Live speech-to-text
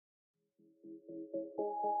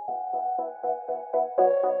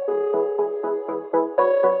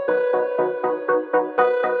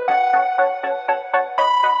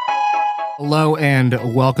Hello and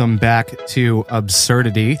welcome back to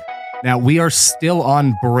Absurdity. Now, we are still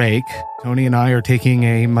on break. Tony and I are taking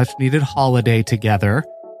a much-needed holiday together.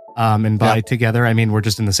 And by together, I mean we're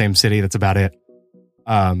just in the same city. That's about it.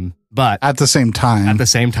 But at the same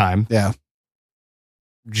time. Yeah.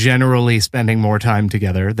 Generally spending more time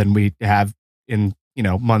together than we have in,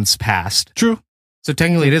 months past. True. So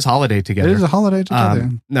technically it is holiday together. It is a holiday together.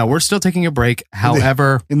 No, we're still taking a break.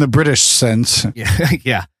 However, in the British sense.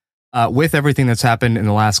 Yeah. With everything that's happened in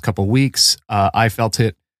the last couple weeks, I felt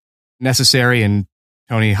it necessary, and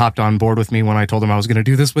Tony hopped on board with me when I told him I was going to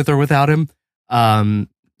do this with or without him.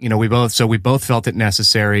 We both felt it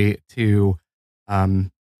necessary to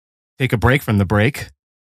take a break from the break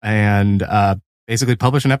and basically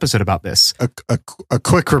publish an episode about this. A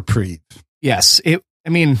quick reprieve. Yes.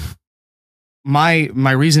 My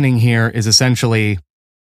reasoning here is essentially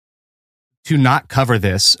to not cover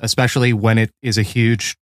this, especially when it is a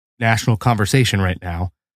huge national conversation right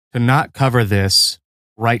now. To not cover this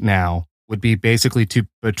right now would be basically to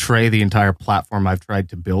betray the entire platform I've tried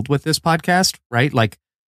to build with this podcast, right? Like,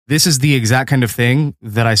 this is the exact kind of thing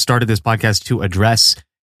that I started this podcast to address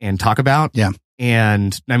and talk about. Yeah.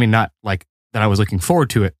 And I mean, not like that I was looking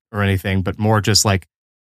forward to it or anything, but more just like,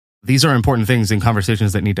 these are important things in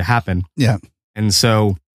conversations that need to happen. Yeah. And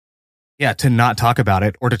so, yeah, to not talk about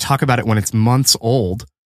it, or to talk about it when it's months old,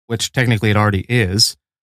 which technically it already is,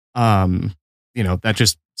 that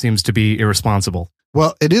just seems to be irresponsible.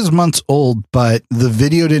 Well, it is months old, but the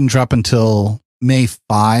video didn't drop until May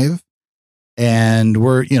 5, and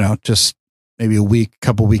we're, just maybe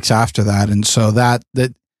couple weeks after that. And so the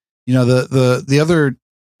other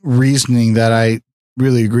reasoning that I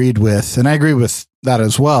really agreed with, and I agree with that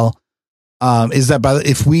as well, is that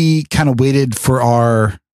if we kind of waited for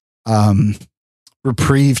our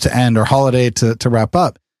reprieve to end, or holiday to wrap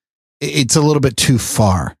up, it's a little bit too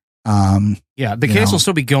far. The case will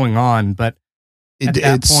still be going on, but at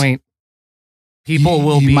that point, people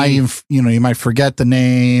will be. You might forget the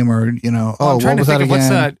name, or what was that again? What's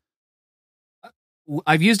that?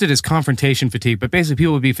 I've used it as confrontation fatigue, but basically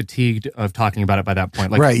people would be fatigued of talking about it by that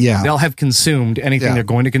point. Like, right? Yeah, they'll have consumed anything they're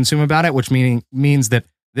going to consume about it, which means that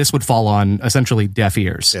this would fall on essentially deaf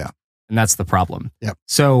ears. Yeah, and that's the problem. Yeah.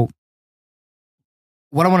 So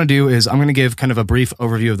what I want to do is I'm going to give kind of a brief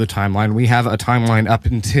overview of the timeline. We have a timeline up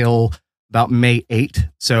until about May 8th.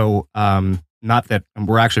 So, not that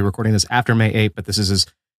we're actually recording this after May 8th, but this is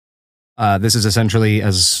essentially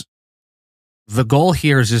as the goal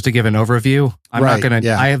here is just to give an overview.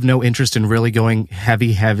 I have no interest in really going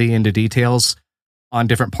heavy into details on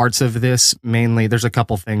different parts of this. Mainly, there's a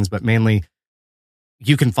couple things, but mainly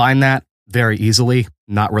you can find that very easily.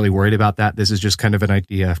 Not really worried about that. This is just kind of an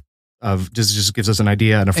idea of just gives us an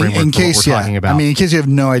idea and a framework for what we're talking about. I mean, in case you have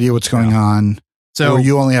no idea what's going on, or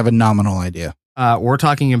you only have a nominal idea. We're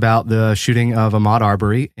talking about the shooting of Ahmaud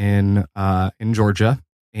Arbery in Georgia,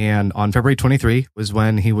 and on February 23 was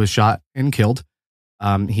when he was shot and killed.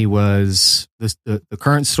 He was the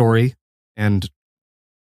current story, and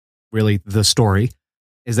really the story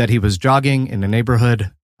is that he was jogging in a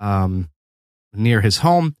neighborhood near his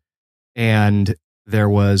home, and there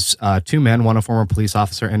was two men, one a former police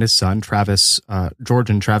officer and his son, George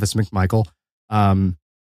and Travis McMichael.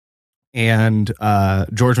 And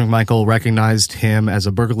George McMichael recognized him as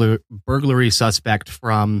a burglary suspect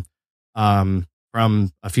from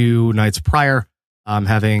a few nights prior,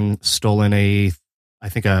 having stolen a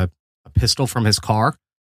pistol from his car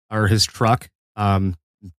or his truck.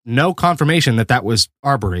 No confirmation that was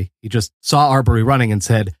Arbery. He just saw Arbery running and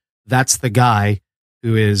said, "That's the guy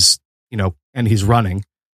who is, and he's running."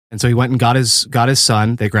 And so he went and got his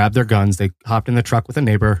son. They grabbed their guns. They hopped in the truck with a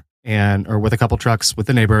neighbor or with a couple trucks with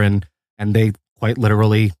the neighbor, and they quite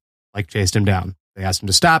literally chased him down. They asked him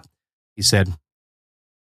to stop. He said,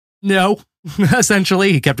 no,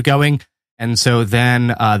 essentially. He kept going. And so then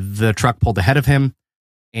the truck pulled ahead of him,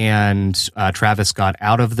 and Travis got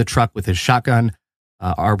out of the truck with his shotgun.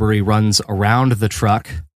 Arbery runs around the truck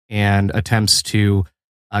and attempts to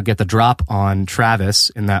get the drop on Travis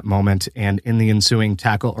in that moment. And in the ensuing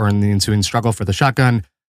struggle for the shotgun,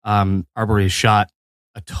 Arbery is shot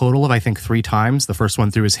a total of, I think, 3 times. The first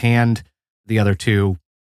one through his hand, the other 2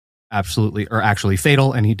 actually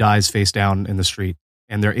fatal, and he dies face down in the street.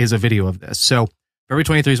 And there is a video of this. So February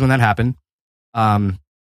 23 is when that happened.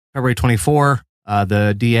 February 24,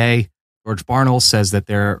 the DA, George Barnell, says that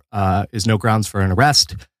there is no grounds for an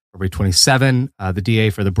arrest. February 27, the DA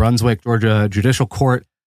for the Brunswick, Georgia Judicial Court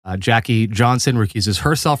Jackie Johnson recuses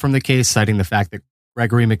herself from the case, citing the fact that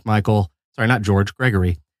Gregory McMichael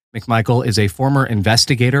is a former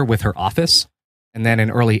investigator with her office. And then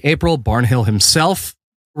in early April, Barnhill himself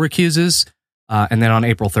recuses. And then on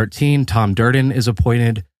April 13, Tom Durden is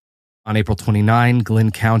appointed. On April 29,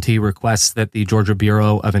 Glynn County requests that the Georgia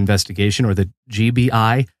Bureau of Investigation, or the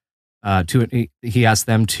GBI, he asked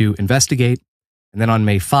them to investigate. And then on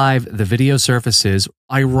May 5, the video surfaces,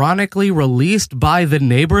 ironically released by the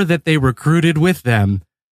neighbor that they recruited with them,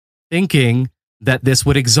 thinking that this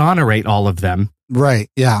would exonerate all of them. Right,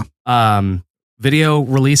 yeah. Video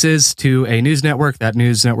releases to a news network. That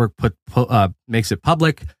news network makes it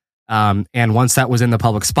public. And once that was in the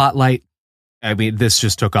public spotlight, I mean, this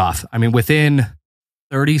just took off. I mean, within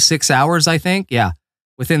 36 hours, I think. Yeah.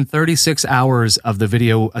 Within 36 hours of the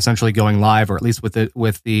video essentially going live, or at least with the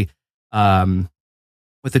GBI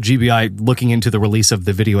looking into the release of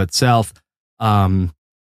the video itself, the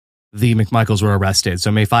McMichaels were arrested.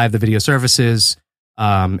 So May 5, the video surfaces,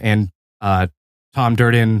 and Tom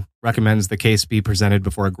Durden recommends the case be presented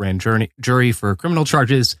before a grand jury for criminal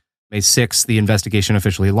charges. May 6, the investigation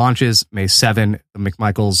officially launches. May 7, the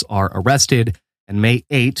McMichaels are arrested. And May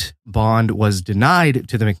 8, bond was denied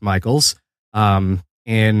to the McMichaels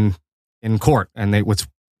in court. And it's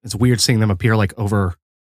weird seeing them appear like over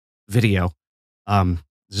video. It's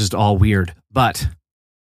just all weird. But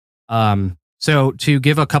so to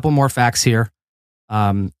give a couple more facts here,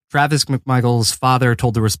 Travis McMichael's father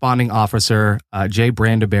told the responding officer, Jay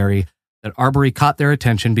Brandeberry, that Arbery caught their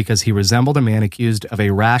attention because he resembled a man accused of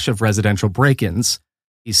a rash of residential break-ins.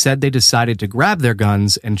 He said they decided to grab their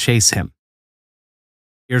guns and chase him.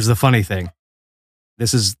 Here's the funny thing.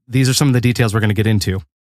 These are some of the details we're going to get into.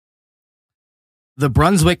 The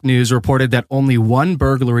Brunswick News reported that only one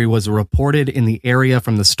burglary was reported in the area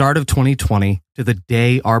from the start of 2020 to the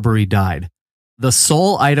day Arbery died. The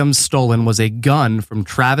sole item stolen was a gun from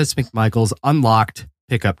Travis McMichael's unlocked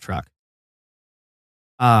pickup truck.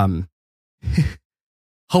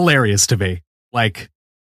 Hilarious to me. Like,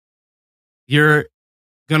 you're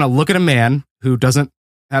gonna look at a man who doesn't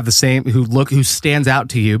have the same, who stands out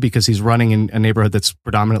to you because he's running in a neighborhood that's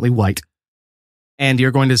predominantly white, and you're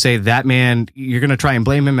going to say that man, you're going to try and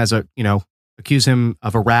blame him accuse him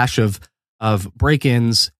of a rash of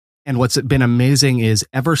break-ins. And what's been amazing is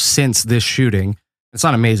ever since this shooting, it's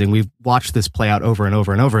not amazing, we've watched this play out over and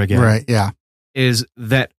over and over again. Right, yeah. Is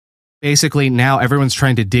that basically now everyone's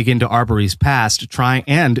trying to dig into Arbery's past,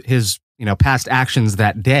 and his, past actions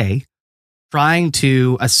that day, trying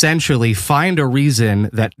to essentially find a reason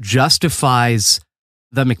that justifies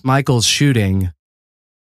the McMichaels shooting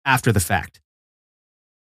after the fact.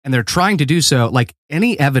 And they're trying to do so, like,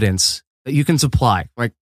 any evidence that you can supply.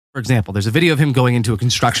 Like, for example, there's a video of him going into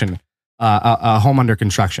a home under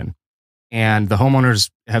construction. And the homeowners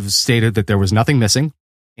have stated that there was nothing missing.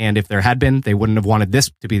 And if there had been, they wouldn't have wanted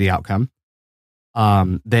this to be the outcome.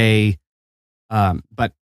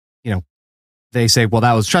 They say, well,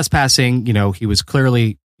 that was trespassing. He was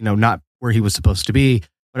clearly, not where he was supposed to be,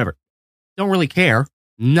 whatever. Don't really care.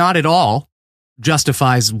 Not at all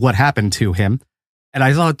justifies what happened to him. And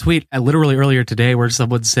I saw a tweet literally earlier today where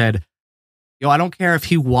someone said, I don't care if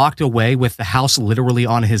he walked away with the house literally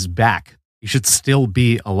on his back. He should still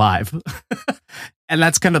be alive. And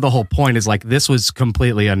that's kind of the whole point, is like, this was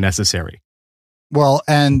completely unnecessary. Well,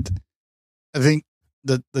 and I think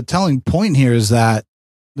the telling point here is that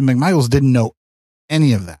the McMichaels didn't know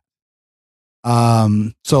any of that.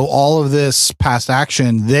 So all of this past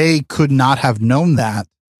action, they could not have known that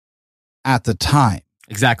at the time.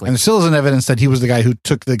 Exactly. And there still isn't evidence that he was the guy who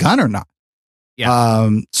took the gun or not. Yeah.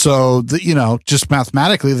 So just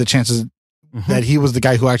mathematically, the chances that he was the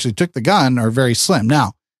guy who actually took the gun are very slim.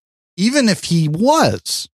 Now, even if he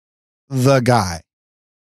was the guy,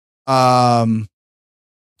 that's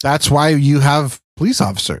why you have police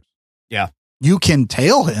officers. Yeah. You can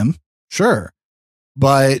tail him, sure,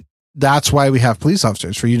 but that's why we have police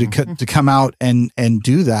officers, for you to come out and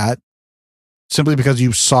do that simply because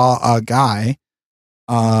you saw a guy.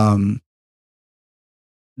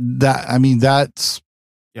 That's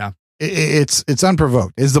yeah. It's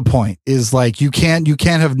unprovoked is the point. Is like you can't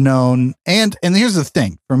have known. And here's the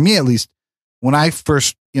thing, for me at least, when I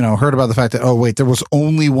first heard about the fact that, oh wait, there was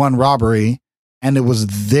only one robbery and it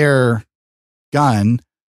was their gun.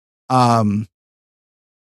 In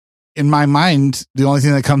my mind, the only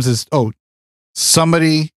thing that comes is, oh,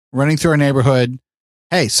 somebody running through our neighborhood.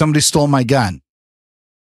 Hey, somebody stole my gun.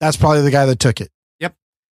 That's probably the guy that took it. Yep.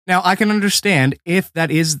 Now I can understand if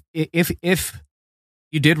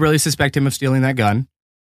you did really suspect him of stealing that gun.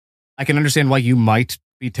 I can understand why you might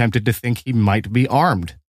be tempted to think he might be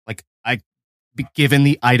armed. Like, given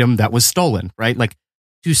the item that was stolen, right? Like,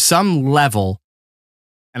 to some level,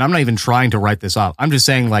 and I'm not even trying to write this off. I'm just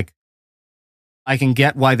saying, like, I can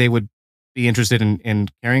get why they would be interested in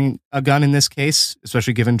carrying a gun in this case,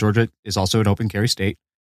 especially given Georgia is also an open carry state.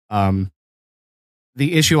 The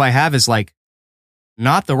issue I have is, like,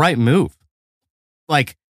 not the right move.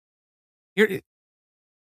 Like, here,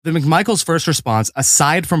 the McMichael's first response,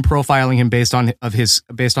 aside from profiling him based on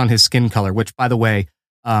his skin color, which, by the way,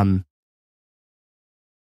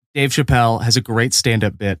 Dave Chappelle has a great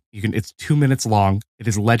stand-up bit. It's 2 minutes long. It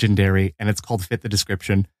is legendary, and it's called "Fit the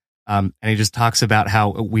Description." And he just talks about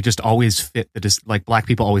how we just always fit like black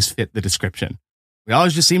people always fit the description. We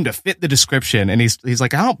always just seem to fit the description. And he's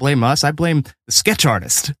like, I don't blame us. I blame the sketch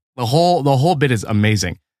artist. The whole bit is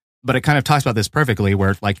amazing, but it kind of talks about this perfectly,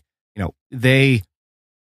 where, like, you know,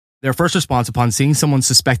 their first response upon seeing someone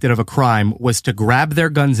suspected of a crime was to grab their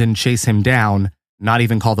guns and chase him down, not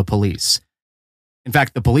even call the police. In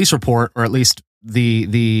fact, the police report, or at least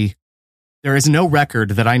there is no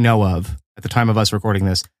record that I know of at the time of us recording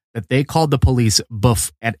this, that they called the police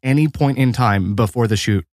at any point in time before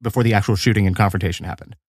the actual shooting and confrontation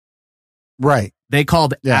happened. Right. They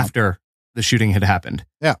called after the shooting had happened.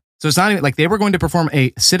 Yeah. So it's not even like they were going to perform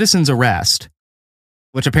a citizen's arrest,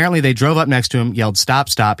 which apparently they drove up next to him, yelled, "Stop,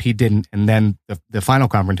 stop." He didn't. And then the final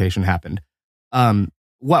confrontation happened.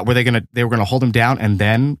 What were they going to, they were going to hold him down and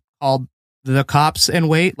then call the cops and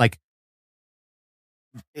wait? Like,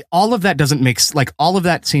 all of that doesn't make, like, all of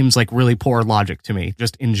that seems like really poor logic to me,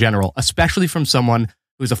 just in general, especially from someone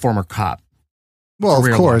who's a former cop. Well,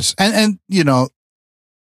 of course. And, you know,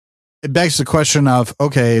 it begs the question of,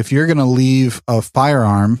 okay, if you're going to leave a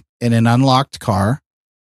firearm in an unlocked car,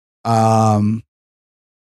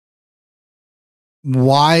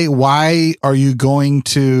 why are you going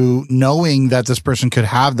to, knowing that this person could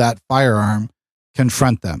have that firearm,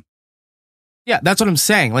 confront them? Yeah, that's what I'm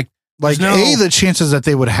saying. Like, A, the chances that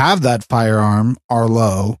they would have that firearm are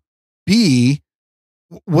low. B,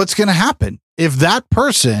 what's going to happen if that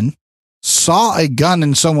person saw a gun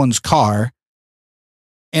in someone's car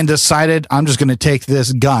and decided, I'm just going to take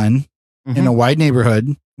this gun in a wide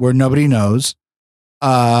neighborhood where nobody knows?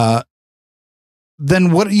 Then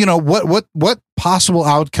what possible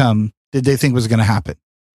outcome did they think was going to happen?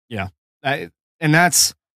 Yeah. And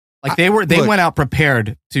that's like, they went out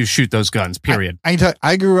prepared to shoot those guns, period.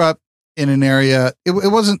 I grew up in an area,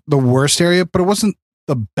 it wasn't the worst area, but it wasn't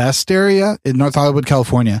the best area in North Hollywood,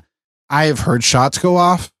 California. I have heard shots go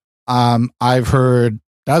off. I've heard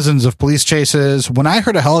dozens of police chases. When I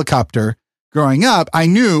heard a helicopter growing up, I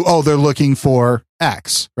knew, they're looking for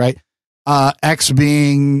X, right? X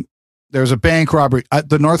being, there's a bank robbery at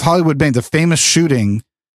the North Hollywood Bank, the famous shooting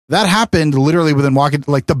that happened literally within walking,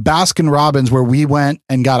 like the Baskin Robbins where we went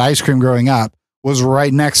and got ice cream growing up was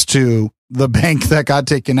right next to the bank that got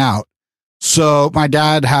taken out. So my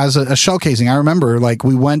dad has a shell casing. I remember, like,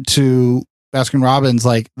 we went to Baskin Robbins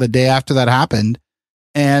like the day after that happened,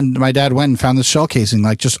 and my dad went and found the shell casing,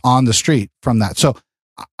 like, just on the street from that. So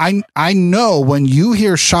I know when you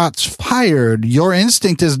hear shots fired, your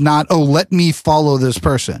instinct is not, let me follow this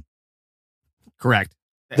person. Correct.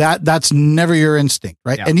 That's never your instinct,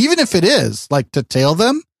 right? Yeah. And even if it is, like, to tail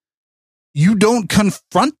them, you don't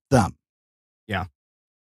confront them. Yeah.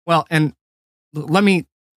 Well, and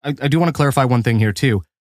I do want to clarify one thing here too.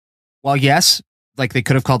 While yes, like, they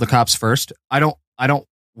could have called the cops first, I don't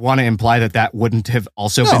want to imply that wouldn't have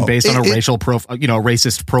also been based on a racial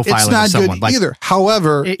racist profiling it's not of someone. Good either.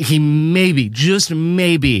 However, he maybe, just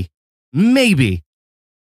maybe,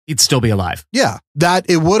 he'd still be alive. Yeah, that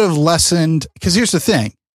it would have lessened. Because here's the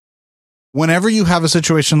thing: whenever you have a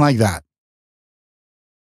situation like that,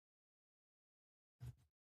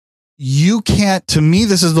 you can't, to me,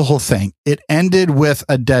 this is the whole thing. It ended with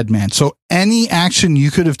a dead man. So any action you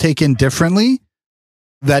could have taken differently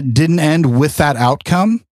that didn't end with that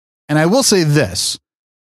outcome. And I will say this,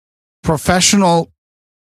 professional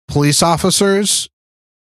police officers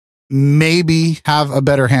maybe have a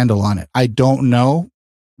better handle on it. I don't know.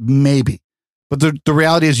 Maybe. But the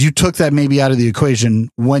reality is you took that maybe out of the equation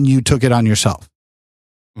when you took it on yourself.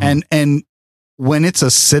 Mm-hmm. And when it's a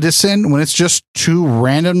citizen, when it's just two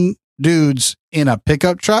random dudes in a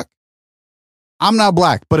pickup truck, I'm not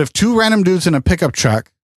black, but if two random dudes in a pickup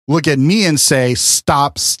truck look at me and say,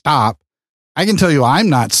 stop, I can tell you I'm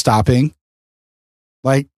not stopping.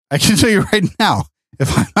 Like, I can tell you right now,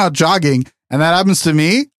 if I'm out jogging and that happens to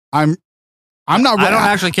me, I'm not. I don't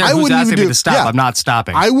actually care who's asking me to stop. Yeah, I'm not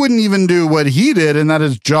stopping. I wouldn't even do what he did, and that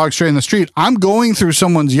is jog straight in the street. I'm going through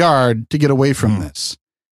someone's yard to get away from this.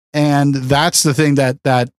 And that's the thing that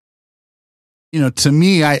to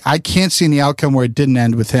me, I can't see any outcome where it didn't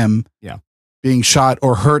end with him being shot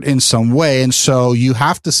or hurt in some way. And so you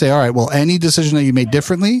have to say, all right, well, any decision that you made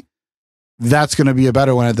differently, that's going to be a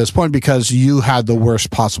better one at this point because you had the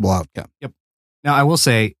worst possible outcome. Yep. Now, I will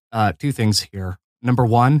say two things here. Number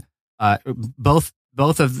one, both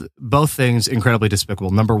things incredibly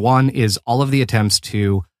despicable. Number one is all of the attempts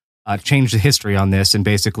to change the history on this and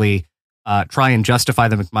basically try and justify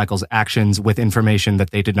the McMichaels' actions with information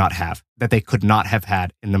that they did not have, that they could not have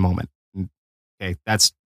had in the moment. Okay,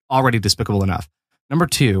 that's already despicable enough. Number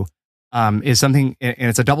two is something, and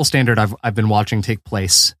it's a double standard I've been watching take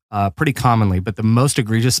place pretty commonly, but the most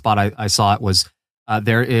egregious spot I saw it was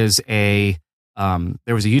there was a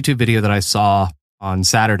YouTube video that I saw on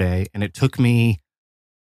Saturday, and it took me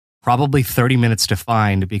probably 30 minutes to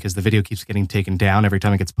find because the video keeps getting taken down every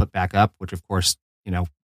time it gets put back up, which of course,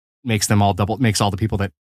 makes all the people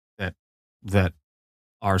that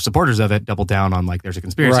are supporters of it double down on like there's a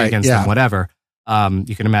conspiracy against them, whatever.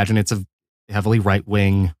 You can imagine it's a heavily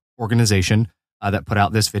right-wing organization that put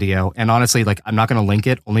out this video. And honestly, like I'm not going to link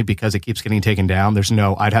it only because it keeps getting taken down.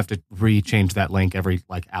 I'd have to re-change that link every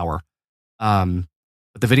like hour.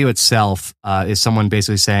 But the video itself is someone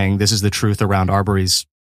basically saying this is the truth around Arbery's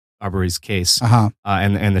case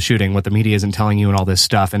and the shooting, what the media isn't telling you and all this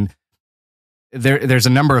stuff. And there's a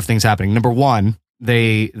number of things happening. Number one,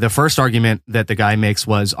 the first argument that the guy makes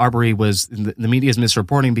was Arbery was the media's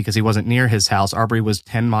misreporting because he wasn't near his house. Arbery was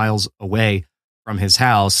 10 miles away from his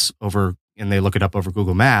house and they look it up over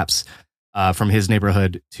Google Maps from his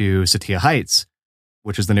neighborhood to Satya Heights,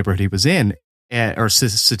 which is the neighborhood he was in, or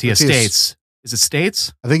Satya States. Is it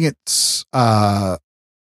States? I think it's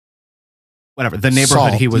whatever the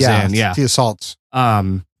neighborhood he was in. Yeah, Satya Salts.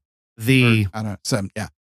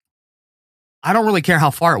 I don't really care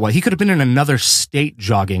how far it was. He could have been in another state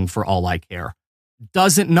jogging for all I care.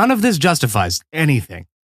 None of this justifies anything.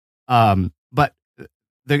 But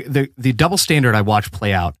the double standard I watched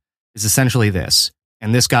play out is essentially this.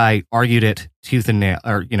 And this guy argued it tooth and nail,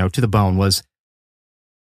 or, to the bone, was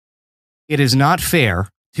it is not fair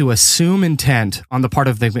to assume intent on the part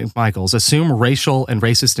of the McMichaels, assume racial and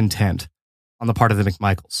racist intent on the part of the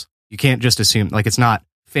McMichaels. You can't just assume, like it's not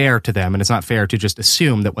fair to them, and it's not fair to just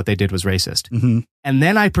assume that what they did was racist. Mm-hmm. And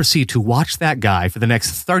then I proceed to watch that guy for the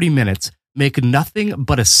next 30 minutes make nothing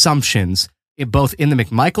but assumptions, both in the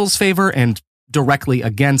McMichaels' favor and directly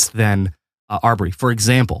against then Arbery. For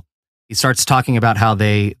example, he starts talking about how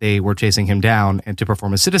they were chasing him down and to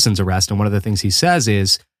perform a citizen's arrest. And one of the things he says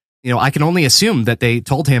is, I can only assume that they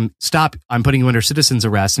told him, stop, I'm putting you under citizen's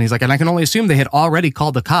arrest. And he's like, and I can only assume they had already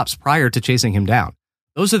called the cops prior to chasing him down.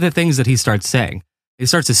 Those are the things that he starts saying. He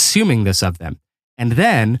starts assuming this of them. And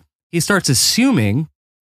then he starts assuming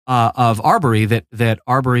of Arbery that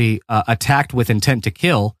Arbery attacked with intent to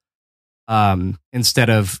kill instead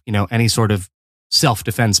of, any sort of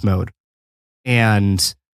self-defense mode.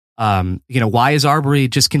 And, why is Arbery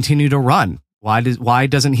just continue to run? Why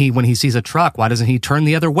doesn't he, when he sees a truck, why doesn't he turn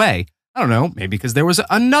the other way? I don't know. Maybe because there was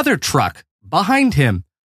another truck behind him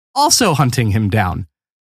also hunting him down.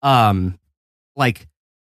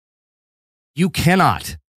 You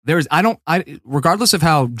cannot. Regardless of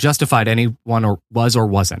how justified anyone was or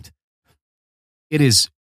wasn't, it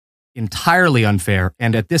is entirely unfair.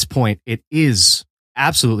 And at this point, it is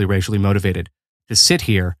absolutely racially motivated to sit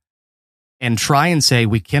here and try and say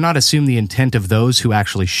we cannot assume the intent of those who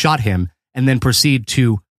actually shot him and then proceed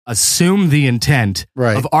to assume the intent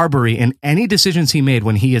of Arbery in any decisions he made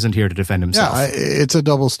when he isn't here to defend himself. Yeah, it's a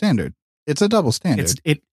double standard.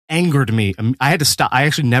 It angered me. I had to stop. I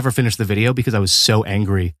actually never finished the video because I was so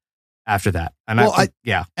angry after that. And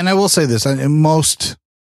And I will say this, in most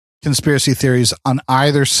conspiracy theories on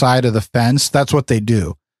either side of the fence, that's what they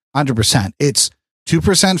do. 100%. It's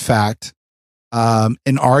 2% fact,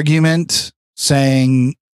 an argument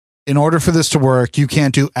saying, in order for this to work, you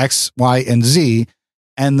can't do X, Y, and Z.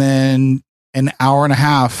 And then an hour and a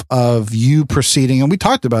half of you proceeding. And we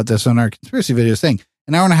talked about this on our conspiracy videos thing.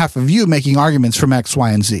 An hour and a half of you making arguments from X,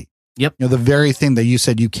 Y, and Z. Yep. The very thing that you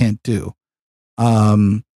said you can't do.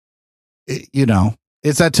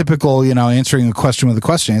 It's that typical, answering a question with a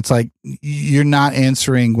question. It's like, you're not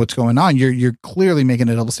answering what's going on. You're clearly making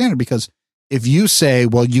a double standard, because if you say,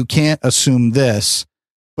 well, you can't assume this,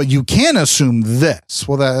 but you can assume this,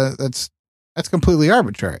 well, that's completely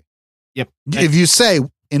arbitrary. Yep. If you say,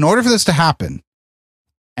 in order for this to happen,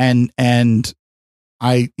 and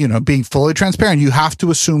I, being fully transparent, you have to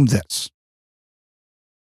assume this.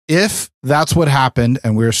 If that's what happened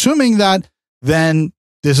and we're assuming that, then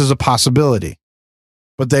this is a possibility.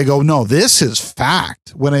 But they go, no, this is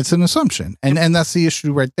fact, when it's an assumption. And that's the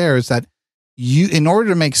issue right there, is that you, in order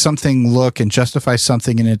to make something look and justify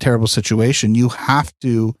something in a terrible situation, you have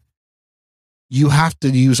to you have to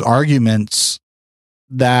use arguments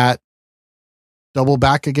that double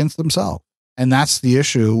back against themselves. And that's the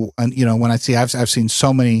issue. And, when I see, I've seen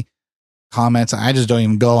so many comments, I just don't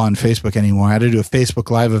even go on Facebook anymore. I had to do a Facebook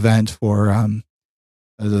Live event for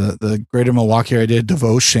the Greater Milwaukee area. I did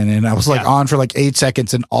devotion, and I was on for 8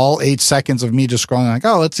 seconds, and all 8 seconds of me just scrolling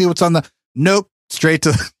let's see what's on the straight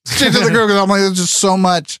to the group, because I'm like, there's just so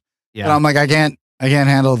much. Yeah. And I'm like, I can't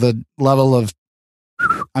handle the level of,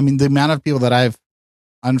 the amount of people that I've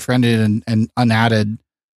unfriended and unadded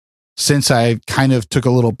since I kind of took a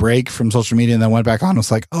little break from social media and then went back on. It's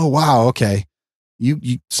like, oh wow, okay. You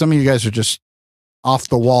some of you guys are just off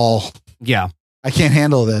the wall. Yeah. I can't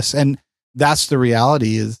handle this. And that's the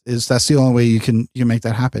reality is that's the only way you can make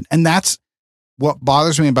that happen. And that's what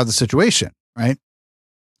bothers me about the situation, right?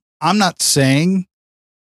 I'm not saying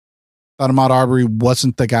that Ahmaud Arbery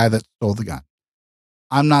wasn't the guy that stole the gun.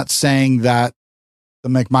 I'm not saying that the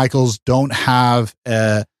McMichaels don't have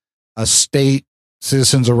a state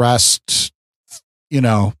citizen's arrest.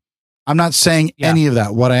 I'm not saying any of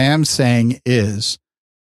that. What I am saying is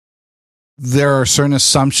there are certain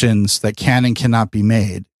assumptions that can and cannot be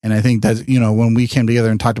made. And I think that, when we came together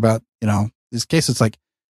and talked about, this case, it's like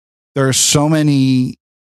there are so many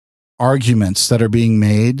arguments that are being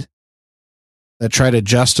made that try to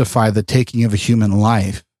justify the taking of a human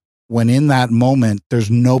life, when in that moment, there's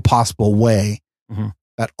no possible way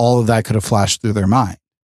that all of that could have flashed through their mind.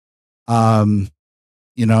 And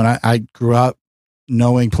I grew up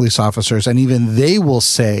knowing police officers, and even they will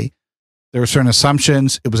say there were certain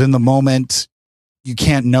assumptions. It was in the moment. You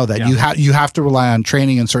can't know that. Yeah. You have to rely on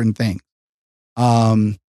training and certain things.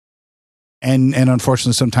 And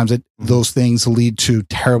unfortunately, sometimes those things lead to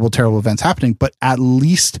terrible, terrible events happening. But at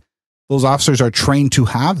least those officers are trained to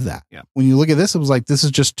have that. Yeah. When you look at this, it was like, this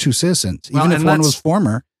is just two citizens. Even if one was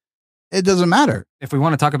former, it doesn't matter. If we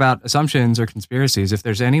want to talk about assumptions or conspiracies, if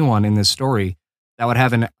there's anyone in this story that would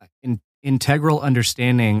have an integral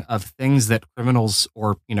understanding of things that criminals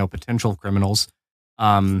or potential criminals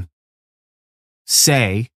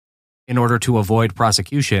say in order to avoid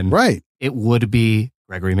prosecution, right, it would be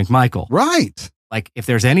Gregory McMichael. Right. Like, if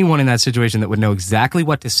there's anyone in that situation that would know exactly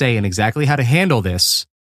what to say and exactly how to handle this,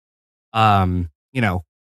 it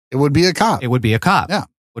would be a cop. It would be a cop. Yeah.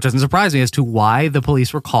 Which doesn't surprise me as to why the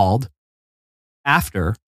police were called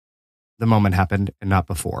after the moment happened and not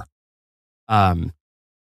before.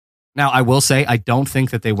 Now, I will say, I don't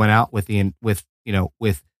think that they went out with the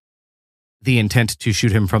intent to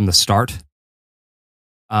shoot him from the start.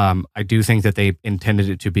 I do think that they intended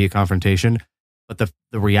it to be a confrontation, but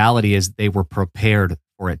the reality is they were prepared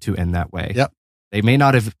for it to end that way. Yep. They may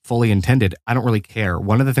not have fully intended. I don't really care.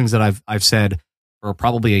 One of the things that I've said for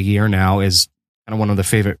probably a year now is kind of one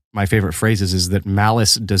of my favorite phrases is that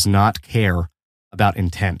malice does not care about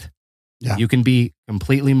intent. Yeah. You can be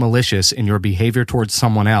completely malicious in your behavior towards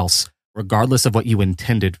someone else, regardless of what you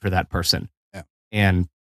intended for that person. Yeah. And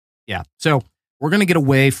so we're going to get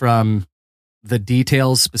away from the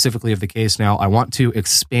details specifically of the case now. I want to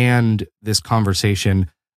expand this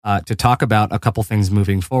conversation to talk about a couple things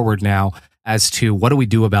moving forward now as to what do we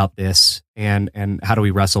do about this and how do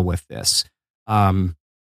we wrestle with this.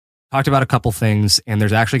 Talked about a couple things, and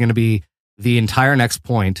there's actually going to be the entire next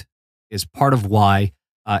point is part of why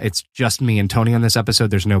it's just me and Tony on this episode.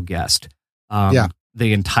 There's no guest. The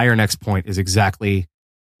entire next point is exactly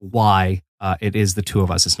why it is the two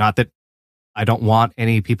of us. It's not that I don't want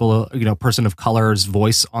any people, person of color's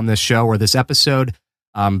voice on this show or this episode,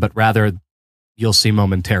 but rather you'll see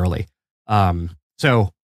momentarily. So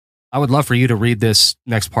I would love for you to read this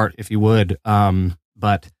next part if you would.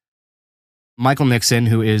 But Michael Nixon,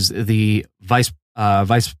 who is the vice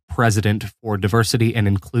president for diversity and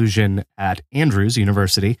inclusion at Andrews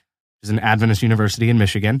University, which is an Adventist university in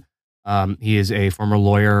Michigan. He is a former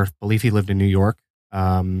lawyer. I believe he lived in New York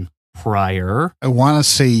prior. I want to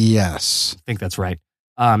say yes. I think that's right.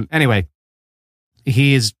 Anyway,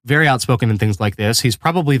 he is very outspoken in things like this. He's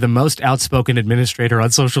probably the most outspoken administrator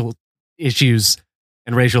on social issues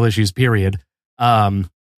and racial issues, period.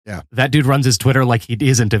 That dude runs his Twitter like he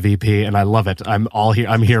isn't a VP, and I love it.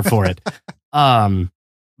 I'm here for it.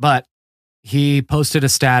 But he posted a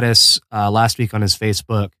status last week on his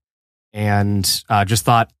Facebook and just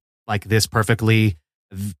thought like this perfectly.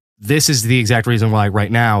 This is the exact reason why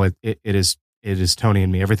right now it is Tony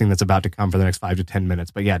and me, everything that's about to come for the next 5 to 10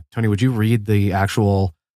 minutes. But yeah, Tony, would you read the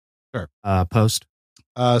actual post?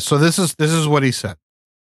 So this is what he said.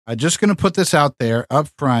 I'm just going to put this out there up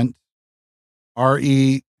front.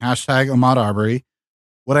 RE hashtag Ahmaud Arbery.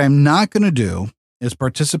 What I'm not going to do is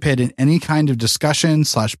participate in any kind of discussion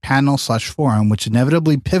 /panel/forum, which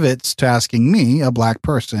inevitably pivots to asking me, a black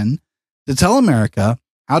person, to tell America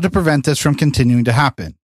how to prevent this from continuing to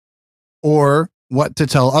happen, or what to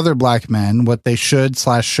tell other black men what they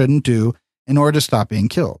should/shouldn't do in order to stop being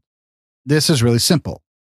killed. This is really simple.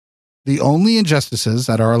 The only injustices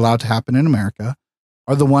that are allowed to happen in America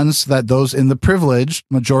are the ones that those in the privileged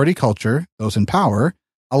majority culture, those in power,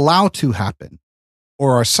 allow to happen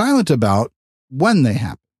or are silent about when they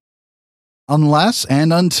happen. Unless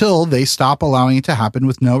and until they stop allowing it to happen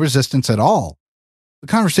with no resistance at all, the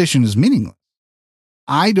conversation is meaningless.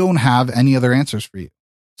 I don't have any other answers for you.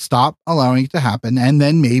 Stop allowing it to happen, and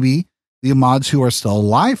then maybe the Ahmauds who are still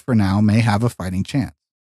alive for now may have a fighting chance.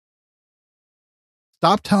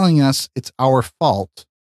 Stop telling us it's our fault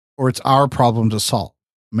or it's our problem to solve.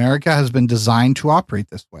 America has been designed to operate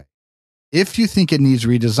this way. If you think it needs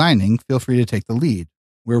redesigning, feel free to take the lead.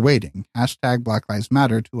 We're waiting. # Black Lives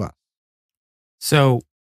Matter to us. So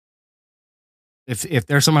if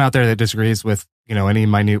there's someone out there that disagrees with, any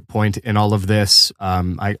minute point in all of this,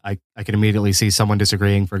 I can immediately see someone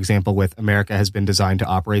disagreeing, for example, with America has been designed to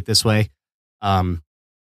operate this way.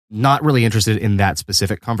 Not really interested in that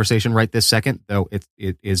specific conversation right this second, though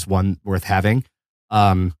it is one worth having.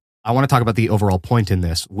 I want to talk about the overall point in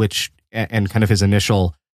this, which, and kind of his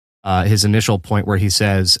initial point where he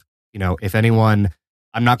says, if anyone,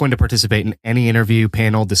 I'm not going to participate in any interview,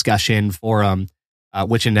 panel, discussion, forum,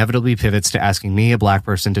 which inevitably pivots to asking me, a black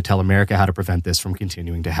person, to tell America how to prevent this from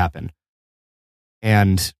continuing to happen.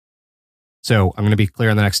 And so I'm going to be clear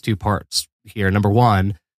on the next two parts here. Number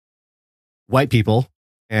one, white people,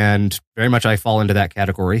 and very much I fall into that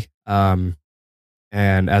category, and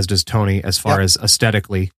as does Tony, as far as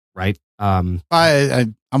aesthetically, right? I'm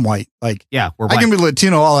white. Like, yeah, we're white. I can be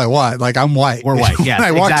Latino all I want. Like, I'm white. We're white. Yeah, when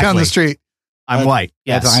I walk down the street, I'm white.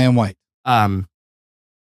 Yes, I am white.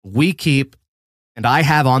 We keep, and I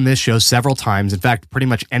have on this show several times. In fact, pretty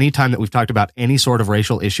much any time that we've talked about any sort of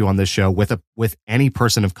racial issue on this show with any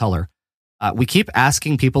person of color, we keep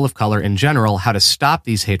asking people of color in general how to stop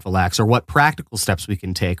these hateful acts, or what practical steps we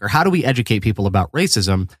can take, or how do we educate people about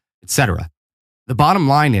racism, etc. The bottom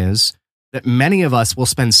line is that many of us will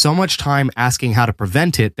spend so much time asking how to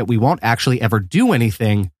prevent it that we won't actually ever do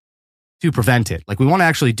anything to prevent it. Like, we won't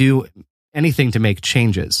actually do anything to make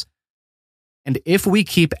changes. And if we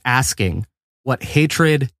keep asking what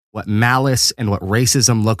hatred, what malice, and what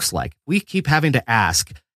racism looks like, we keep having to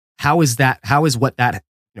ask, how is what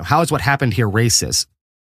happened here racist?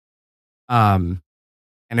 And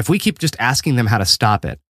if we keep just asking them how to stop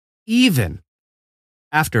it, even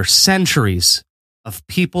after centuries of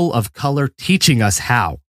people of color teaching us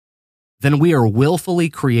how, then we are willfully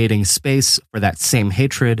creating space for that same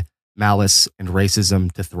hatred, malice, and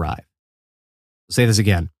racism to thrive. I'll say this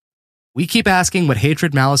again. We keep asking what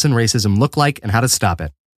hatred, malice, and racism look like and how to stop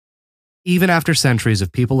it. Even after centuries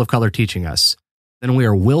of people of color teaching us, then we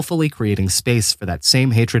are willfully creating space for that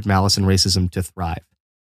same hatred, malice, and racism to thrive.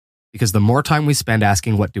 Because the more time we spend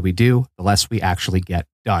asking what do we do, the less we actually get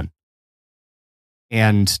done.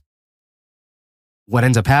 And what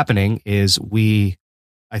ends up happening is I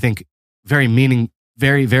think, very,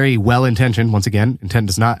 very well-intentioned, once again,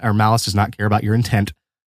 malice does not care about your intent.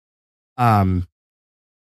 Operating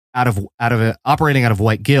out of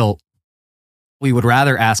white guilt, we would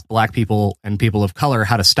rather ask black people and people of color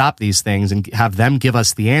how to stop these things and have them give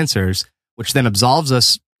us the answers, which then absolves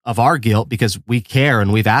us of our guilt because we care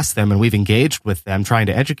and we've asked them and we've engaged with them trying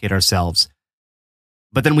to educate ourselves.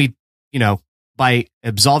 But then we, by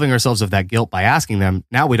absolving ourselves of that guilt by asking them,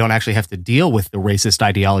 now we don't actually have to deal with the racist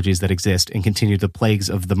ideologies that exist and continue the plagues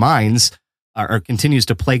of the minds, or continues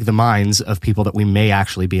to plague the minds of people that we may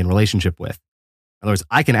actually be in relationship with. In other words,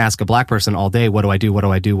 I can ask a black person all day, what do I do? What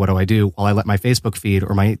do I do? What do I do? While I let my Facebook feed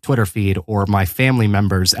or my Twitter feed or my family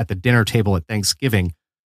members at the dinner table at Thanksgiving,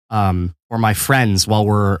 or my friends while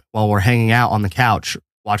we're hanging out on the couch,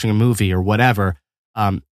 watching a movie or whatever,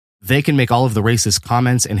 they can make all of the racist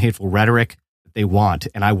comments and hateful rhetoric that they want,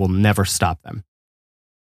 and I will never stop them.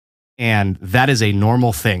 And that is a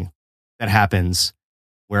normal thing that happens,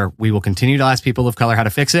 where we will continue to ask people of color how to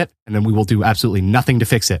fix it, and then we will do absolutely nothing to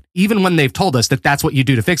fix it. Even when they've told us that that's what you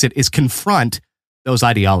do to fix it, is confront those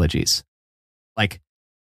ideologies. Like,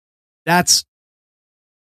 let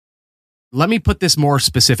me put this more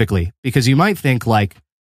specifically, because you might think like,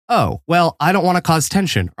 oh, well, I don't want to cause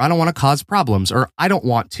tension, or I don't want to cause problems, or I don't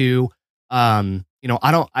want to, I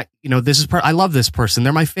love this person,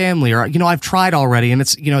 they're my family, or, I've tried already, and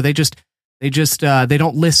it's, they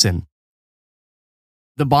don't listen.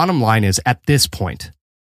 The bottom line is, at this point,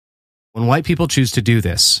 when white people choose to do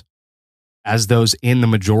this, as those in the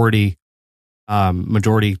majority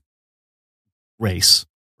race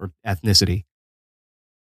or ethnicity,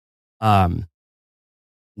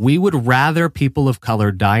 We would rather people of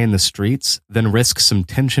color die in the streets than risk some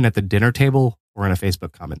tension at the dinner table or in a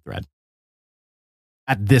Facebook comment thread.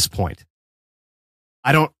 At this point,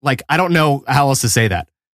 I don't know how else to say that.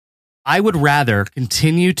 I would rather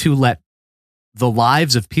continue to let the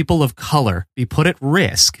lives of people of color be put at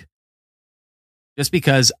risk just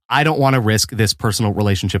because I don't want to risk this personal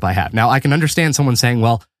relationship I have. Now, I can understand someone saying,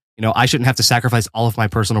 well, I shouldn't have to sacrifice all of my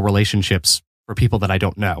personal relationships for people that I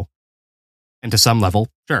don't know. And to some level,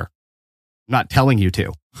 sure. I'm not telling you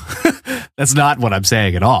to. That's not what I'm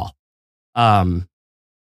saying at all. I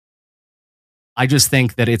just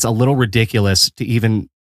think that it's a little ridiculous to even...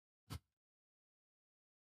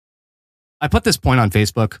 I put this point on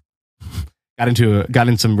Facebook, got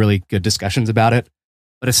in some really good discussions about it.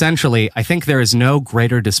 But essentially, I think there is no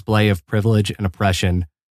greater display of privilege and oppression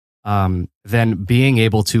than being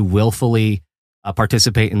able to willfully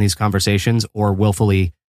participate in these conversations or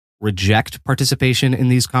willfully reject participation in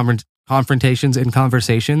these confrontations and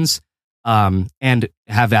conversations and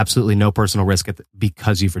have absolutely no personal risk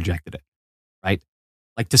because you've rejected it. Right?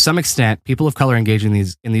 Like, to some extent, people of color engaging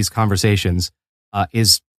in these conversations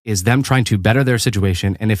is them trying to better their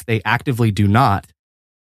situation. And if they actively do not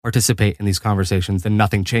participate in these conversations, then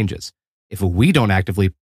nothing changes. If we don't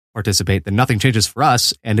actively participate, then nothing changes for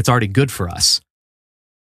us, and it's already good for us.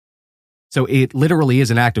 So it literally is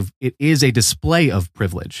it is a display of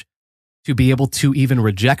privilege to be able to even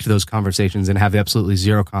reject those conversations and have absolutely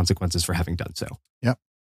zero consequences for having done so. Yep.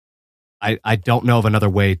 I don't know of another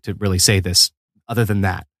way to really say this other than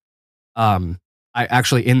that. I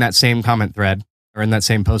actually, in that same comment thread, or in that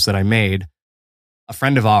same post that I made, a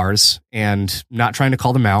friend of ours, and not trying to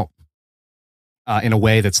call them out in a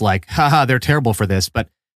way that's like, haha, they're terrible for this, but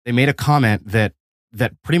they made a comment that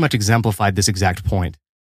pretty much exemplified this exact point.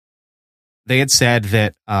 They had said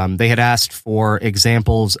that they had asked for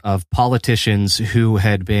examples of politicians who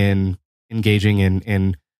had been engaging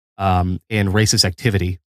in racist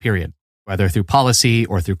activity, period, whether through policy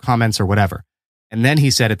or through comments or whatever. And then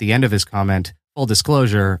he said at the end of his comment, full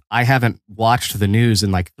disclosure, I haven't watched the news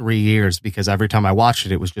in like 3 years because every time I watched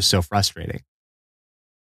it, it was just so frustrating.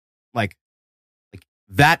 Like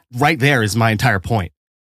that right there is my entire point.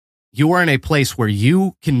 You are in a place where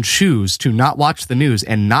you can choose to not watch the news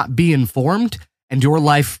and not be informed, and your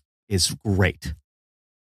life is great.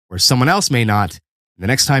 Where someone else may not. The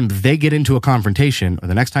next time they get into a confrontation or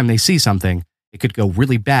the next time they see something, it could go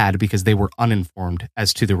really bad because they were uninformed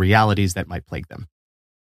as to the realities that might plague them.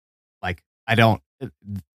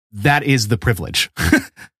 That is the privilege.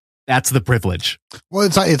 That's the privilege. Well,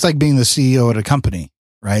 it's like being the CEO at a company,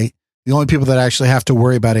 right? The only people that actually have to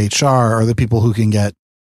worry about HR are the people who can get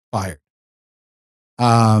fired.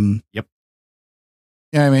 Yep. You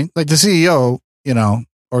know what I mean? Like the CEO,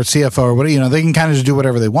 or CFO or whatever, they can kind of just do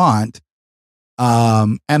whatever they want.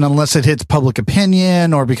 And unless it hits public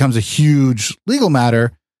opinion or becomes a huge legal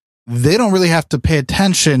matter, they don't really have to pay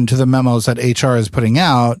attention to the memos that HR is putting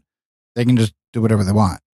out. They can just do whatever they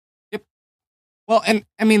want. Yep. Well, and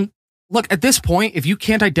I mean, look, at this point, if you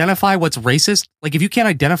can't identify what's racist, like if you can't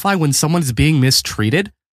identify when someone's being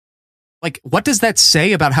mistreated, like what does that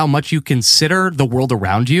say about how much you consider the world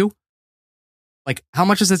around you? Like how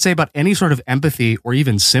much does that say about any sort of empathy or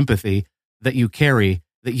even sympathy that you carry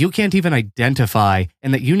that you can't even identify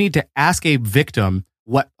and that you need to ask a victim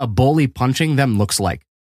what a bully punching them looks like?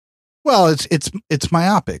 Well, it's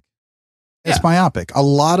myopic. It's myopic. A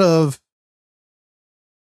lot of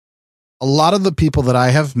the people that I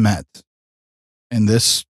have met in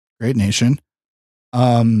this great nation,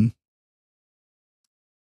 don't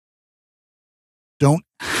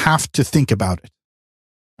have to think about it.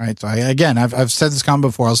 All right. So I've said this comment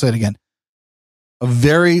before. I'll say it again. A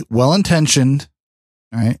very well-intentioned,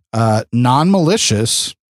 right,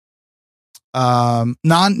 non-malicious,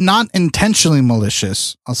 not intentionally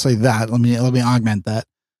malicious. I'll say that. Let me augment that.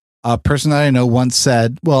 A person that I know once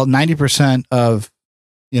said, well, 90% of,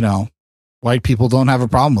 white people don't have a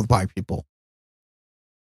problem with black people.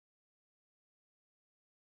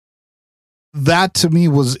 That to me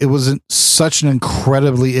was such an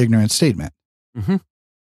incredibly ignorant statement. Mm-hmm.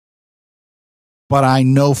 But I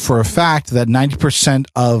know for a fact that 90%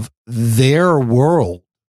 of their world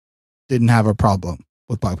didn't have a problem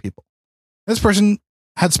with black people. This person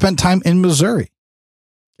had spent time in Missouri.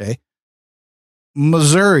 Okay.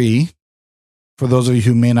 Missouri, for those of you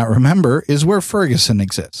who may not remember, is where Ferguson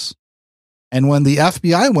exists. And when the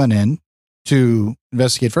FBI went in to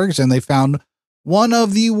investigate Ferguson, they found one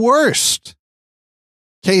of the worst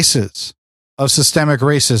cases of systemic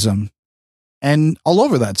racism and all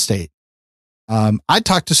over that state. I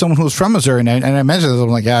talked to someone who was from Missouri, and I mentioned this. I'm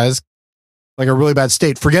like, yeah, like a really bad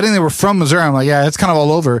state. Forgetting they were from Missouri, I'm like, yeah, it's kind of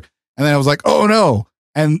all over. And then I was like, oh no.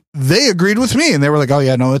 And they agreed with me and they were like, oh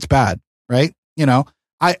yeah, no, it's bad. Right.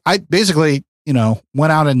 I basically,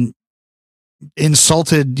 went out and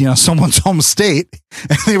insulted, someone's home state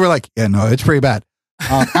and they were like, yeah, no, it's pretty bad.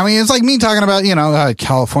 I mean, it's like me talking about,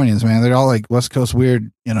 Californians, man, they're all like West Coast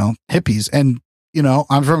weird, hippies. And,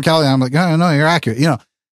 I'm from Cali. I'm like, oh, no, you're accurate.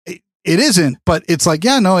 It isn't, but it's like,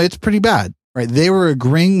 yeah, no, it's pretty bad. Right. They were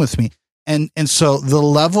agreeing with me. And so the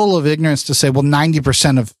level of ignorance to say, well,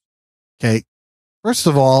 90% of, okay, first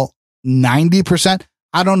of all, 90%,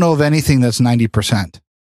 I don't know of anything that's 90%.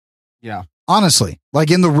 Yeah. Honestly,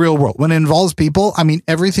 like in the real world, when it involves people, I mean,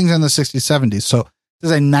 everything's in the 60s, 70s. So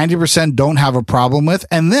there's a 90% don't have a problem with.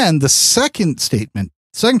 And then the second part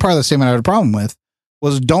of the statement I had a problem with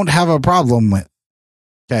was don't have a problem with.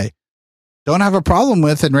 Okay. Don't have a problem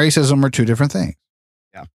with and racism are two different things.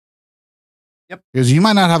 Yeah. Yep. Because you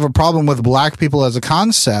might not have a problem with black people as a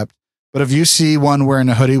concept, but if you see one wearing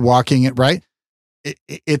a hoodie walking it, right?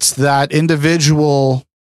 It's that individual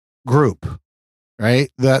group, right?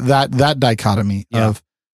 That dichotomy of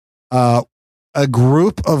a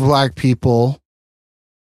group of black people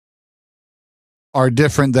are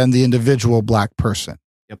different than the individual black person.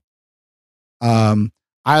 Yep. I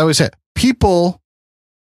always say people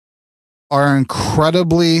are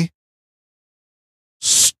incredibly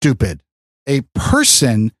stupid. A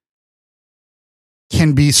person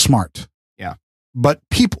can be smart. Yeah. But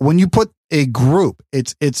people, when you put a group,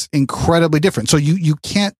 it's incredibly different. So you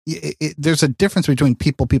can't, there's a difference between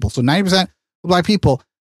people. So 90% black people,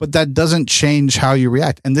 but that doesn't change how you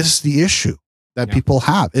react. And this is the issue that people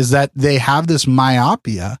have, is that they have this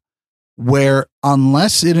myopia where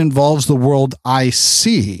unless it involves the world I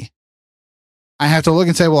see, I have to look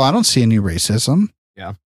and say, well, I don't see any racism.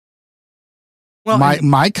 Yeah. Well,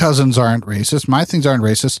 my cousins aren't racist. My things aren't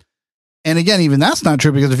racist. And again, even that's not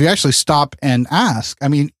true, because if you actually stop and ask, I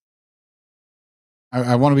mean,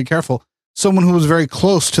 I want to be careful. Someone who was very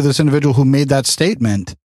close to this individual who made that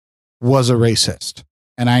statement was a racist.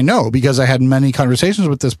 And I know because I had many conversations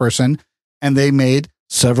with this person and they made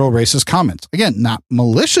several racist comments. Again, not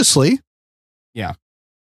maliciously. Yeah.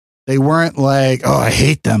 They weren't like, oh, I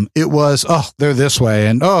hate them. It was, oh, they're this way.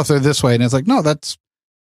 And oh, if they're this way. And it's like, no,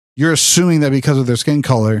 you're assuming that because of their skin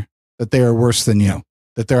color that they are worse than you,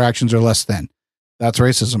 that their actions are less than. That's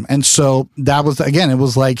racism. And so that was, again, it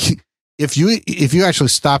was like, if you actually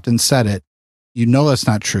stopped and said it, that's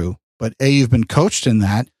not true. But you've been coached in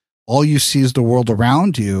that. All you see is the world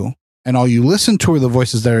around you, and all you listen to are the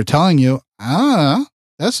voices that are telling you,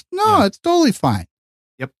 it's totally fine.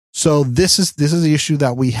 Yep. So this is the issue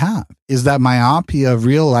that we have, is that myopia of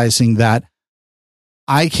realizing that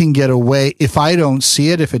I can get away if I don't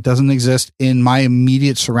see it, if it doesn't exist in my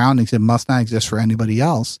immediate surroundings, it must not exist for anybody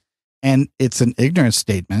else. And it's an ignorant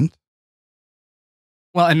statement.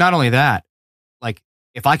 Well, and not only that, like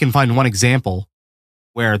if I can find one example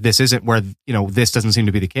where this doesn't seem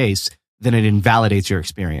to be the case, then it invalidates your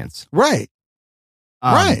experience. Right.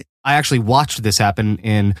 Right. I actually watched this happen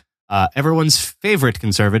in everyone's favorite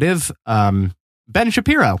conservative, Ben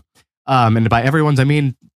Shapiro. And by everyone's, I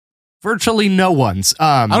mean virtually no one's.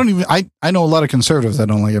 I know a lot of conservatives that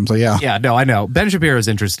don't like him. So yeah. Yeah, no, I know. Ben Shapiro is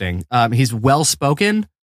interesting. He's well spoken.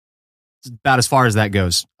 It's about as far as that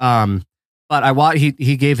goes. But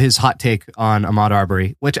he gave his hot take on Ahmaud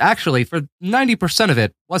Arbery, which actually for 90% of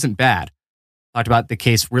it wasn't bad. Talked about the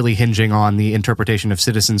case really hinging on the interpretation of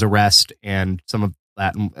citizen's arrest and some of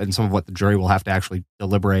that and some of what the jury will have to actually